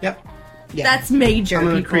Believing. Yep. Yeah. That's major, I'm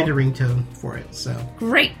going to people. create a ringtone for it, so...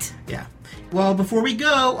 Great. Yeah. Well, before we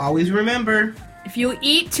go, always remember... If you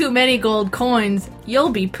eat too many gold coins, you'll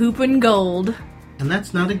be pooping gold. And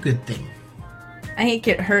that's not a good thing. I think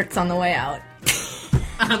it hurts on the way out.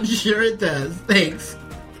 I'm sure it does. Thanks.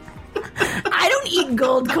 I don't eat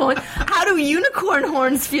gold coins. How do unicorn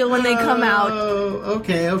horns feel when they come out? Oh,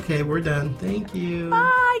 okay, we're done. Thank you.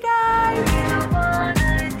 Bye,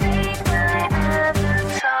 guys.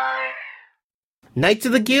 Knights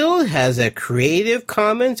of the Guild has a Creative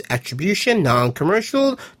Commons Attribution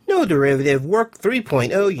Non-Commercial No Derivative Work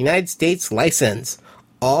 3.0 United States license.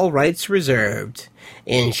 All rights reserved.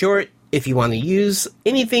 In short, if you want to use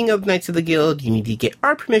anything of Knights of the Guild, you need to get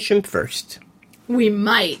our permission first. We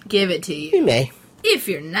might give it to you. We may. If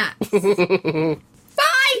you're not.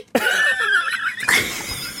 Bye!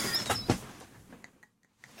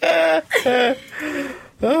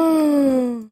 Oh.